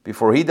family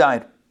before he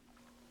died.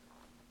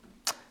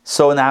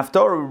 So in the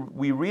Haftorah,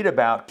 we read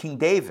about King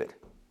David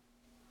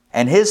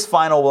and his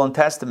final will and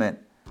testament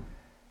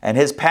and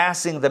his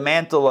passing the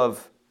mantle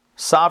of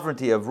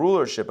sovereignty, of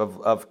rulership,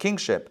 of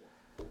kingship,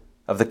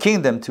 of the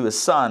kingdom to his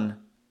son,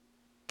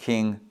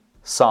 King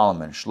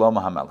Solomon,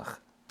 Shlomo HaMelech.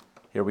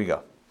 Here we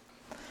go.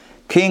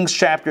 Kings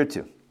chapter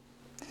 2.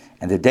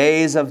 And the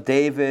days of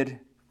David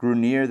grew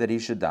near that he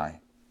should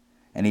die.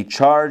 And he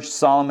charged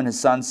Solomon his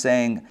son,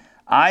 saying,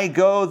 I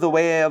go the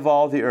way of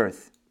all the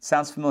earth.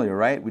 Sounds familiar,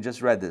 right? We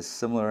just read this,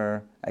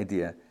 similar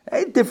idea.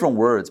 Different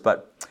words,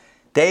 but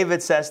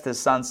David says to his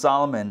son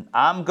Solomon,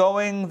 I'm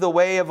going the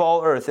way of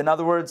all earth. In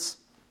other words,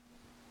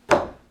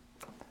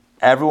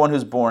 everyone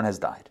who's born has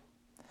died.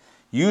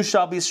 You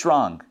shall be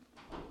strong.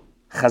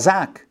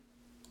 Chazak.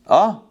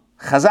 Oh,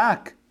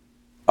 chazak.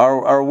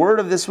 Our word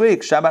of this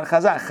week, Shabbat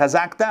chazak.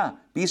 Chazakta.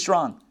 Be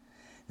strong.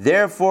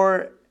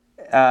 Therefore,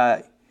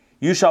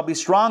 you shall be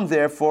strong,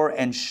 therefore,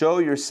 and show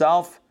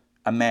yourself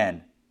a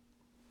man.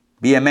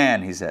 Be a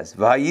man, he says.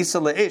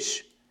 V'hayisa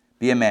le'ish.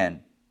 Be a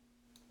man.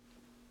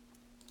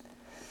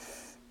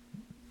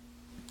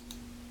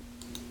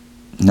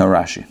 No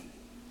Rashi.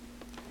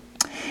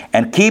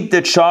 And keep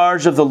the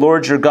charge of the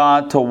Lord your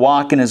God to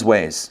walk in his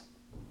ways.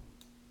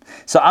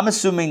 So I'm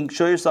assuming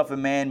show yourself a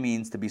man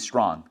means to be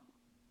strong.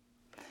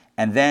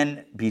 And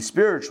then be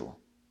spiritual.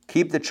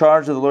 Keep the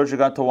charge of the Lord your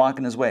God to walk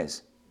in his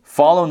ways.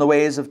 Follow in the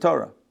ways of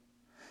Torah.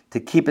 To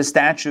keep his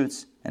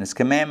statutes and his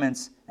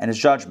commandments and his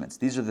judgments.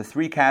 These are the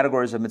three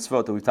categories of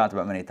mitzvot that we've talked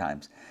about many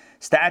times.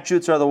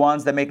 Statutes are the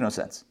ones that make no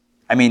sense.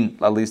 I mean,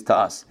 at least to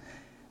us.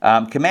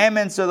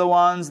 Commandments are the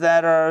ones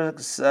that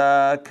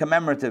are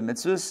commemorative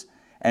mitzvahs,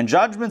 and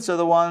judgments are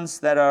the ones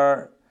that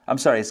are,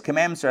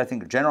 commandments are, I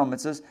think, general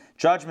mitzvahs.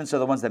 Judgments are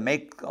the ones that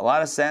make a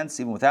lot of sense,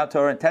 even without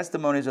Torah, and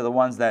testimonies are the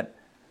ones that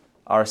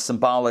are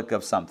symbolic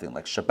of something,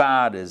 like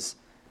Shabbat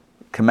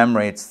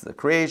commemorates the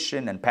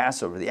creation, and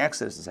Passover, the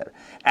Exodus, etc.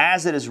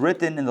 As it is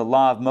written in the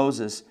law of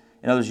Moses,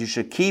 in other words, you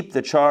should keep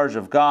the charge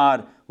of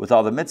God with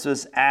all the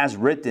mitzvahs as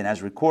written,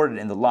 as recorded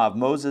in the law of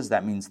Moses.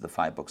 That means the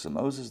 5 books of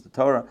Moses, the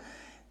Torah.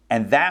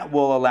 And that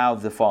will allow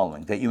the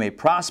following, that you may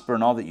prosper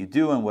in all that you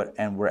do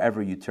and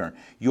wherever you turn.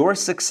 Your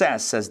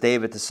success, says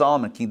David to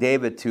Solomon, King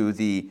David to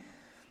the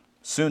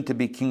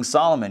soon-to-be King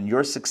Solomon,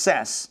 your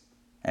success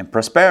and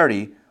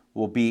prosperity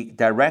will be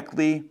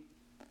directly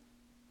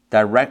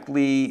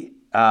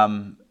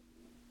a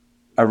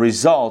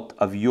result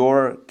of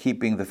your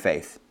keeping the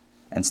faith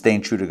and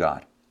staying true to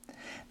God.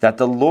 That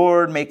the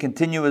Lord may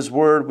continue his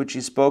word which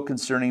he spoke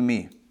concerning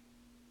me.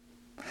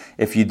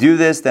 If you do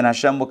this, then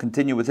Hashem will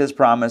continue with his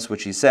promise,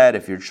 which he said,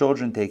 if your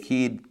children take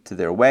heed to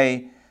their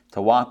way,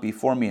 to walk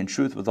before me in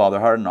truth with all their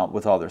heart and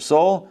with all their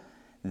soul,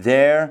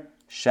 there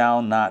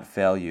shall not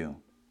fail you,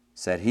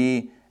 said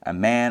he, a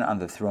man on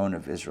the throne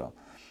of Israel.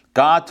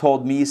 God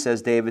told me,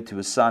 says David to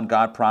his son,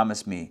 God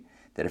promised me,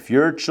 that if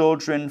your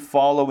children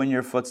follow in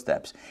your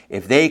footsteps,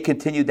 if they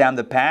continue down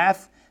the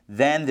path,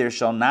 then there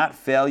shall not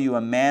fail you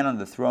a man on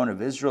the throne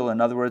of Israel.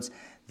 In other words,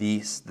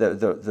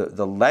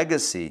 the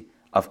legacy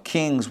of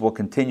kings will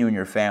continue in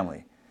your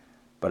family.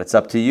 But it's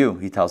up to you,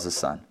 he tells his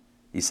son,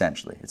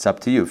 essentially. It's up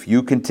to you. If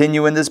you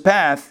continue in this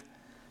path,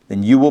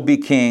 then you will be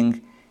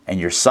king, and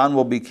your son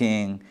will be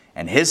king,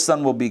 and his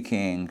son will be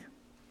king.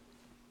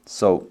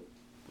 So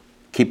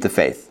keep the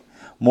faith.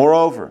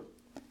 Moreover,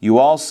 you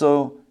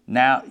also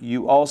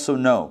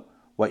know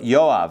what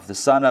Yoav, the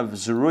son of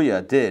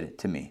Zeruiah, did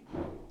to me.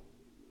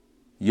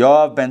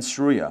 Yoav ben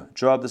Zeruiah,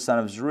 Joab the son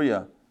of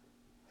Zeruiah,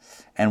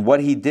 and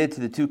what he did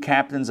to the 2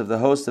 captains of the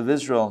host of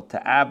Israel,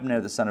 to Abner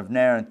the son of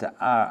Ner, and to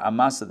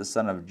Amasa the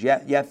son of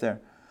Jether,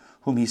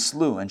 whom he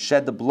slew, and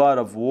shed the blood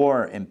of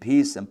war in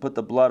peace, and put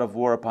the blood of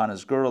war upon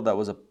his girdle that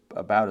was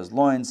about his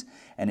loins,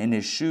 and in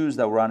his shoes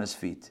that were on his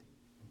feet.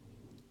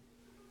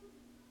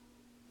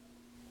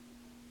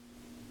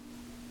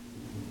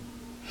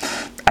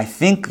 I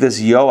think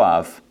this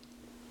Yoav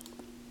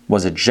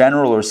was a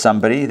general or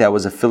somebody that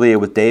was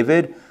affiliated with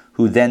David,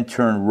 who then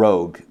turned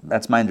rogue.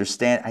 That's my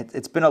understanding.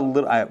 It's been a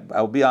little,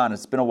 I'll be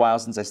honest, it's been a while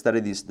since I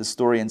studied this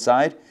story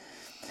inside.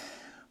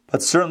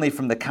 But certainly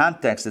from the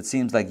context, it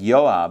seems like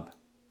Yoab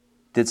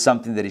did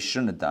something that he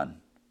shouldn't have done.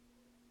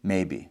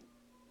 Maybe.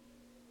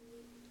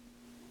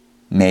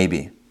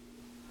 Maybe.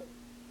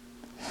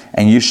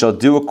 And you shall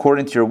do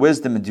according to your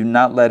wisdom, and do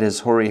not let his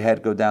hoary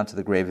head go down to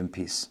the grave in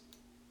peace.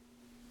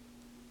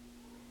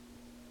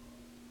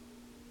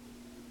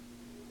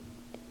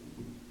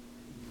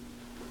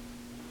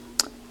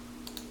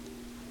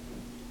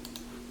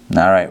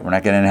 All right, we're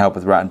not getting any help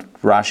with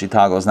Rashi.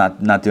 Toggle is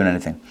not doing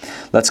anything.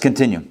 Let's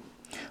continue.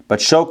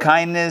 But show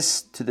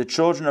kindness to the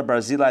children of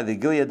Barzillai the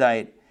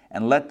Gileadite,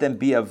 and let them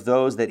be of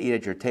those that eat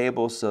at your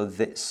table.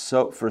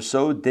 For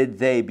so did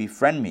they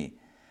befriend me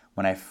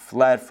when I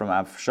fled from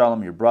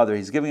Avshalom your brother.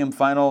 He's giving him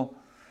final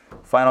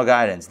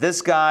guidance.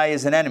 This guy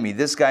is an enemy.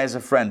 This guy is a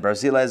friend.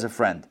 Barzillai is a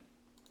friend.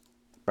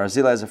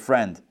 Barzillai is a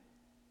friend.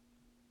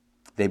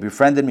 They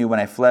befriended me when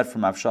I fled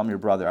from Avshalom your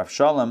brother.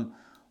 Avshalom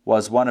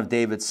was one of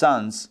David's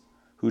sons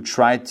who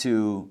tried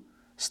to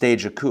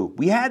stage a coup.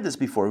 We had this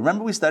before.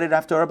 Remember we studied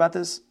after about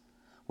this?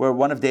 Where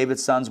one of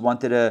David's sons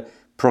wanted to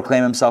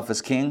proclaim himself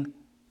as king.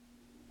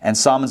 And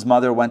Solomon's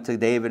mother went to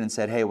David and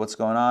said, hey, what's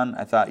going on?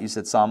 I thought you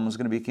said Solomon was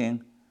going to be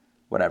king.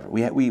 Whatever.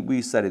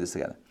 We studied this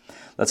together.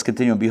 Let's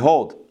continue. And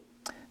behold,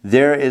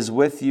 there is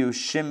with you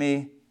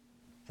Shimei,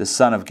 the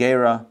son of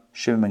Gera,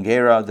 Shimei ben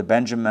Gera, the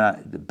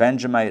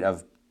Benjamite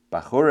of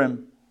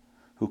Bahurim,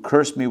 who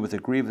cursed me with a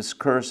grievous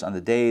curse on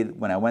the day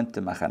when I went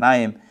to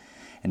Machanaim.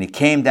 And he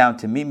came down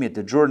to meet me at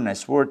the Jordan. I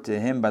swore to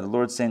him by the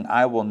Lord, saying,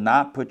 I will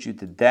not put you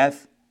to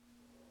death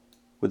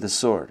with the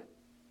sword.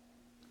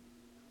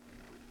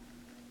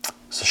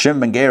 So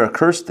Shimei ben Gera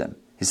cursed him.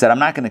 He said, I'm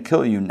not going to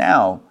kill you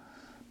now,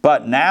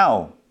 but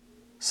now,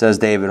 says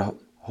David,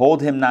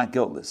 hold him not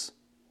guiltless.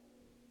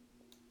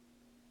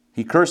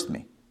 He cursed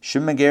me.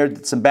 Shimei ben Gera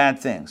did some bad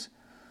things.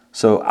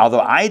 So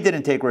although I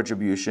didn't take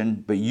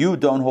retribution, but you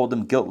don't hold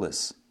him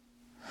guiltless.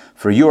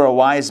 For you are a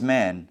wise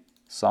man,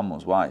 Solomon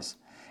was wise,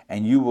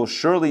 and you will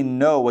surely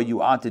know what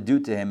you ought to do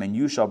to him, and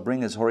you shall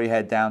bring his hoary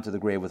head down to the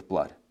grave with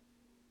blood.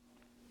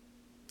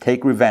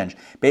 Take revenge.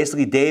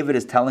 Basically, David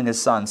is telling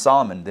his son,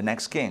 Solomon, the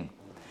next king,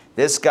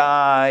 this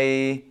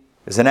guy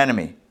is an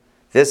enemy.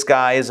 This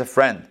guy is a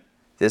friend.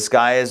 This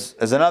guy is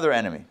another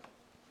enemy.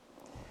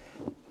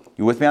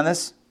 You with me on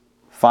this?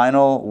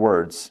 Final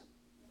words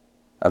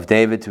of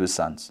David to his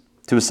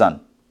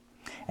son.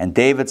 And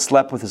David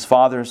slept with his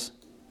fathers.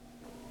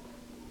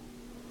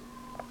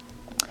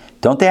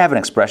 Don't they have an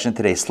expression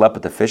today, slept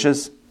with the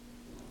fishes?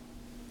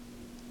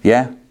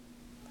 Yeah?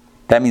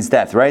 That means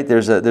death, right?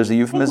 There's a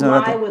euphemism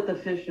about that. Lie with the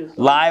fishes.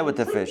 Lie with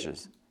the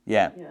fishes.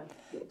 Yeah.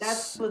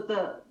 That's what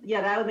that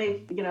would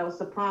make,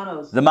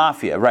 Sopranos. The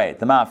mafia, right.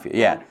 The mafia,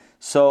 yeah.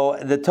 So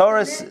the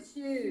Torah...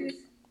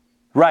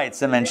 Right,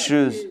 cement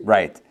shoes,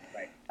 right.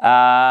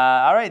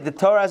 All right, the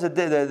Torah has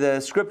the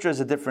scripture has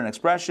a different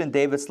expression.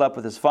 David slept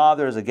with his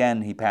fathers.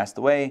 Again, he passed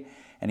away,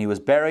 and he was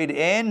buried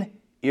in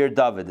Ir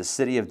David, the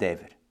city of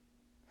David.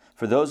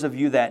 For those of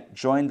you that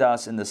joined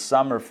us in the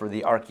summer for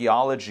the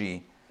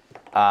archaeology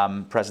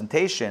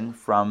presentation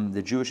from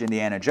the Jewish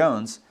Indiana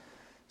Jones,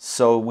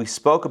 so we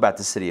spoke about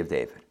the city of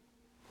David.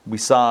 We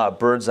saw a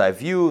bird's eye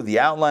view, the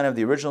outline of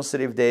the original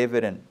city of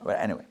David,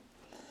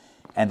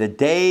 and the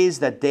days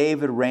that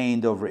David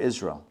reigned over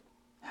Israel.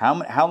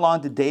 How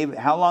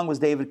long was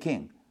David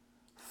king?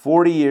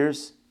 40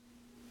 years.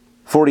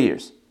 40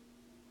 years.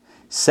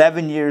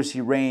 7 years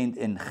he reigned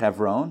in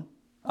Hebron,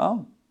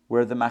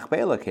 where the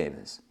Machpelah cave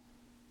is,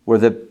 where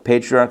the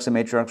patriarchs and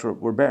matriarchs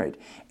were buried.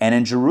 And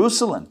in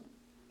Jerusalem,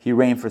 he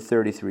reigned for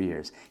 33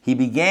 years. He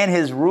began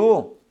his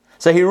rule.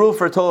 So he ruled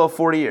for a total of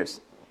 40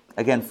 years.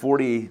 Again,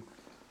 40,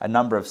 a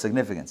number of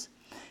significance.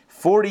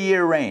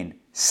 40-year reign,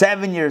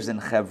 7 years in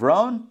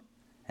Hebron,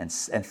 and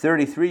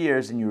 33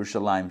 years in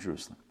Yerushalayim,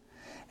 Jerusalem.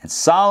 And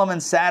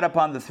Solomon sat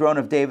upon the throne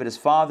of David his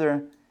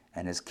father,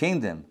 and his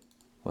kingdom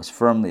was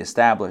firmly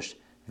established.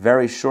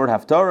 Very short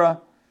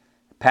Haftorah,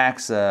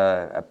 packs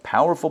a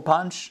powerful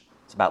punch.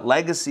 It's about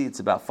legacy, it's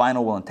about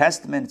final will and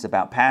testament, it's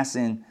about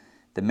passing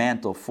the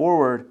mantle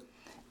forward.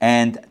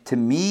 And to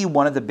me,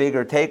 one of the big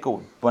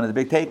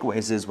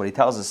takeaways is what he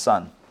tells his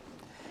son.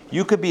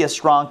 You could be a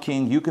strong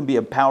king, you can be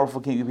a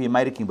powerful king, you can be a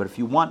mighty king, but if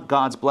you want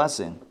God's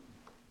blessing,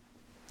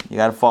 you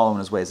got to follow in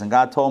his ways. And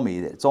God told me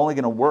that it's only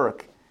going to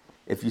work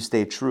if you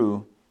stay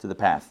true to the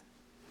path.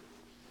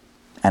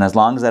 And as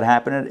long as that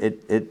happened,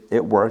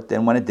 it worked.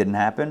 And when it didn't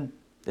happen,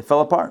 it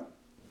fell apart.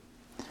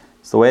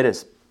 It's the way it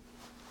is.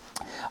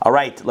 All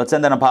right, let's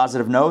end on a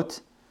positive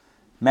note.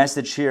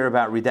 Message here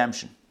about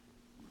redemption.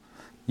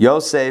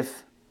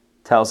 Yosef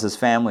tells his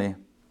family,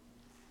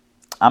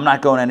 I'm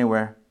not going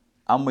anywhere.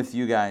 I'm with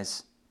you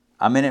guys.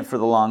 I'm in it for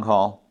the long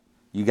haul.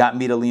 You got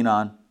me to lean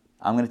on.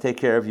 I'm going to take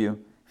care of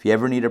you. If you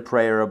ever need a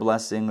prayer or a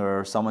blessing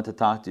or someone to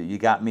talk to, you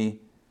got me.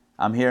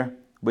 I'm here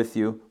with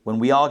you. When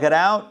we all get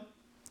out,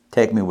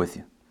 take me with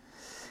you.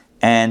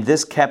 And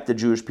this kept the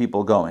Jewish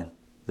people going.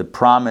 The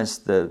promise,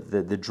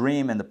 the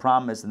dream and the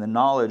promise and the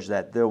knowledge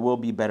that there will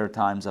be better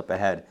times up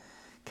ahead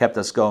kept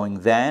us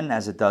going then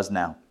as it does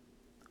now.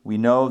 We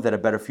know that a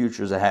better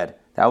future is ahead.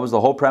 That was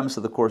the whole premise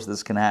of the course.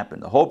 This can happen.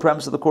 The whole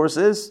premise of the course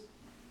is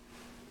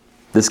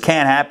this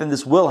can happen,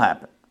 this will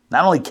happen.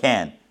 Not only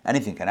can,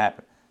 anything can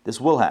happen.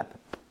 This will happen.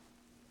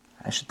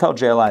 I should tell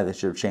JLI they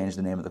should have changed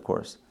the name of the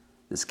course.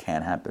 this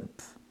can't happen.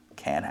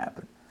 Can't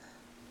happen.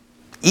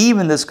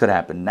 Even this could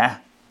happen. Nah,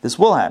 this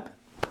will happen.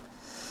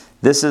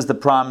 This is the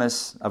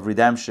promise of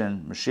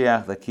redemption,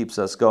 Mashiach, that keeps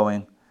us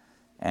going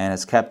and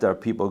has kept our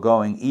people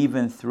going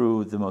even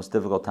through the most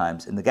difficult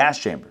times. In the gas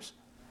chambers,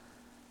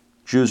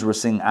 Jews were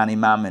singing Ani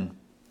Mamin,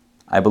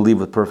 I believe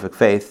with perfect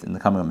faith in the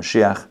coming of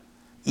Mashiach.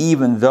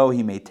 Even though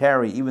he may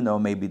tarry, even though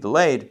it may be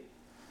delayed,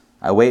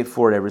 I wait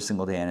for it every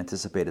single day and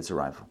anticipate its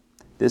arrival.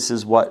 This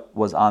is what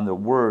was on the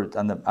word,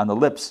 on the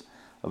lips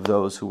of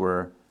those who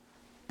were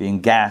being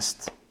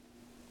gassed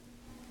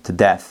to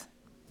death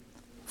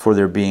for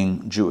their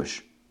being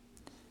Jewish.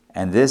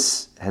 And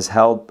this has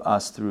held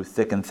us through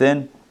thick and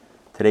thin.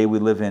 Today we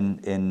live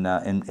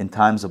in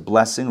times of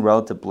blessing,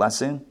 relative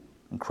blessing,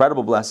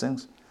 incredible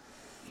blessings.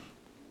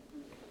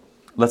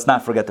 Let's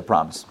not forget the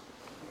promise.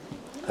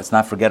 Let's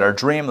not forget our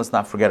dream. Let's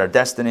not forget our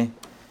destiny.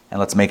 And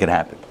let's make it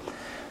happen.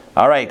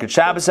 All right. Good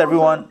Shabbos,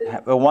 everyone.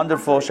 Have a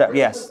wonderful Shabbos.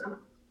 Yes.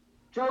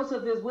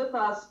 Joseph is with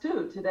us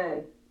too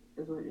today,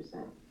 is what you're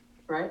saying,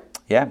 right?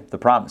 Yeah, the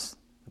promise.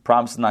 The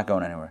promise is not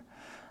going anywhere.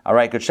 All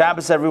right. Good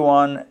Shabbos,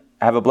 everyone.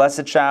 Have a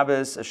blessed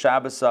Shabbos, a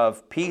Shabbos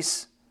of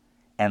peace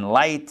and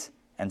light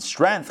and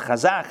strength,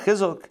 chazak,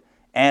 chizuk,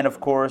 and of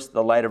course,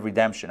 the light of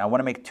redemption. I want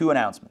to make two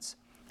announcements.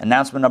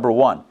 Announcement number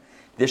one.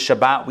 This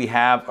Shabbat we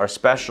have our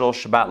special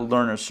Shabbat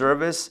learner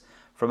service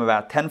from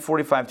about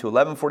 10:45 to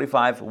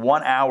 11:45,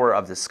 1 hour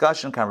of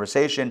discussion,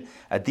 conversation,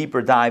 a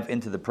deeper dive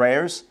into the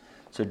prayers.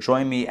 So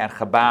join me at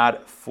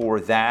Chabad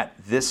for that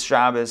this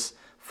Shabbos,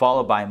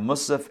 followed by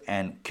Musaf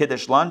and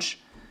Kiddush lunch,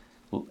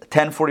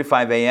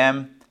 10:45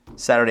 a.m.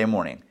 Saturday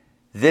morning.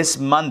 This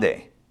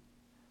Monday,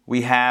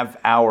 we have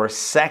our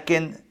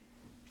second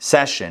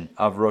session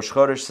of Rosh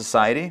Chodesh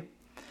Society.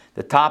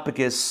 The topic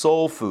is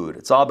soul food.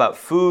 It's all about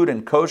food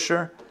and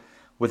kosher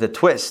with a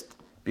twist,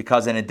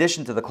 because in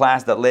addition to the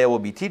class that Leah will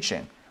be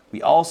teaching,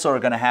 we also are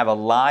going to have a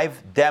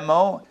live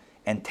demo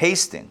and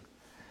tasting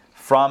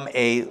from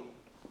an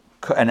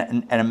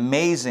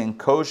amazing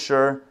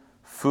kosher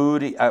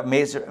food,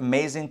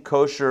 amazing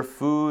kosher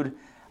food.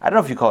 I don't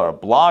know if you call her a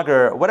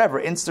blogger,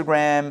 whatever,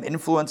 Instagram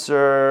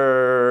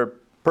influencer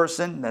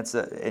person.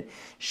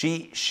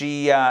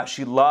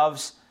 She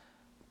loves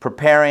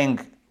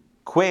preparing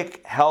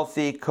quick,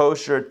 healthy,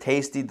 kosher,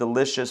 tasty,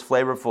 delicious,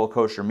 flavorful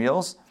kosher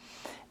meals.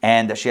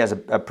 And she has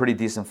a pretty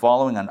decent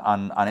following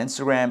on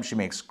Instagram. She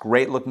makes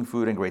great looking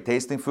food and great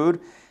tasting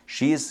food.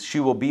 She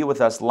will be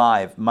with us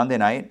live Monday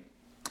night.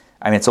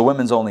 I mean, it's a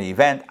women's only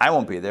event. I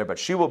won't be there, but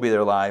she will be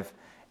there live.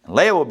 And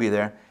Leah will be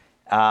there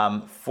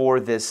for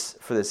this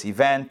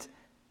event.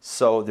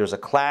 So there's a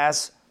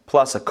class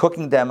plus a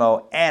cooking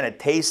demo and a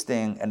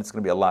tasting, and it's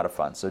going to be a lot of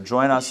fun. So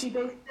join us. Is she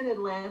based in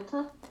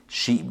Atlanta?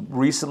 She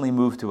recently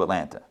moved to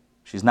Atlanta.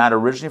 She's not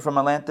originally from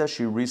Atlanta.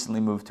 She recently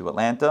moved to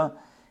Atlanta.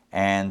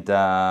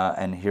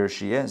 And here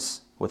she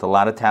is with a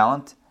lot of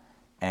talent,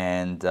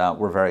 and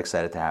we're very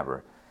excited to have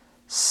her.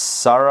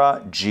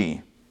 Sarah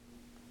G.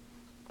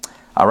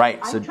 All right.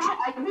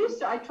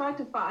 I tried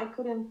to find. I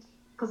couldn't,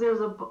 because there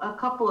was a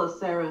couple of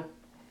Sarah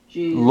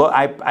G. Look,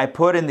 I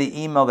put in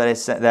the email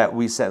that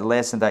we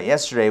sent out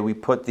yesterday. We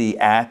put the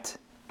 @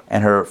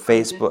 and her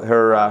Facebook,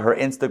 her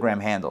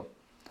Instagram handle.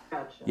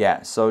 Gotcha.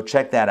 Yeah. So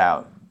check that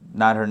out.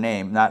 Not her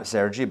name, not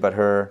Sarah G, but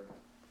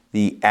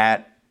the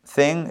 @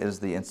 thing is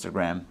the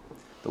Instagram,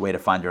 the way to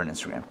find her on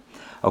Instagram.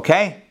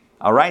 Okay?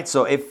 All right,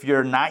 so if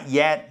you're not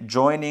yet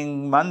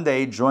joining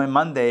Monday, join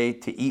Monday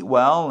to eat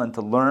well and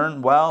to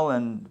learn well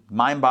and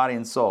mind, body,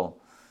 and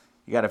soul.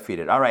 You got to feed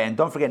it. All right, and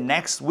don't forget,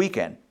 next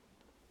weekend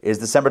is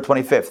December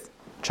 25th,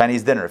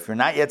 Chinese dinner. If you're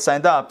not yet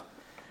signed up,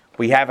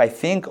 we have, I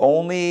think,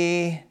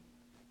 we're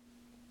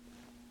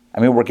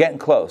getting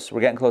close.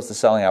 We're getting close to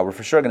selling out. We're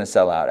for sure going to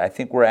sell out. I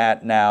think we're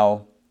at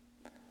now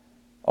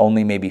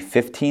only maybe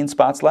 15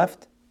 spots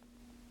left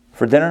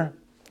for dinner.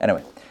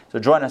 Anyway, so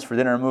join us for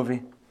dinner and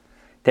movie.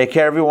 Take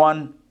care,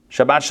 everyone.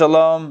 Shabbat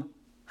shalom.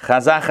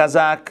 Chazak,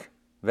 chazak.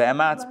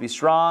 Ve'ematz. Be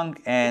strong.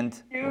 And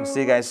we'll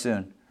see you guys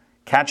soon.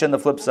 Catch you on the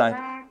flip side.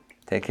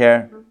 Take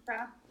care.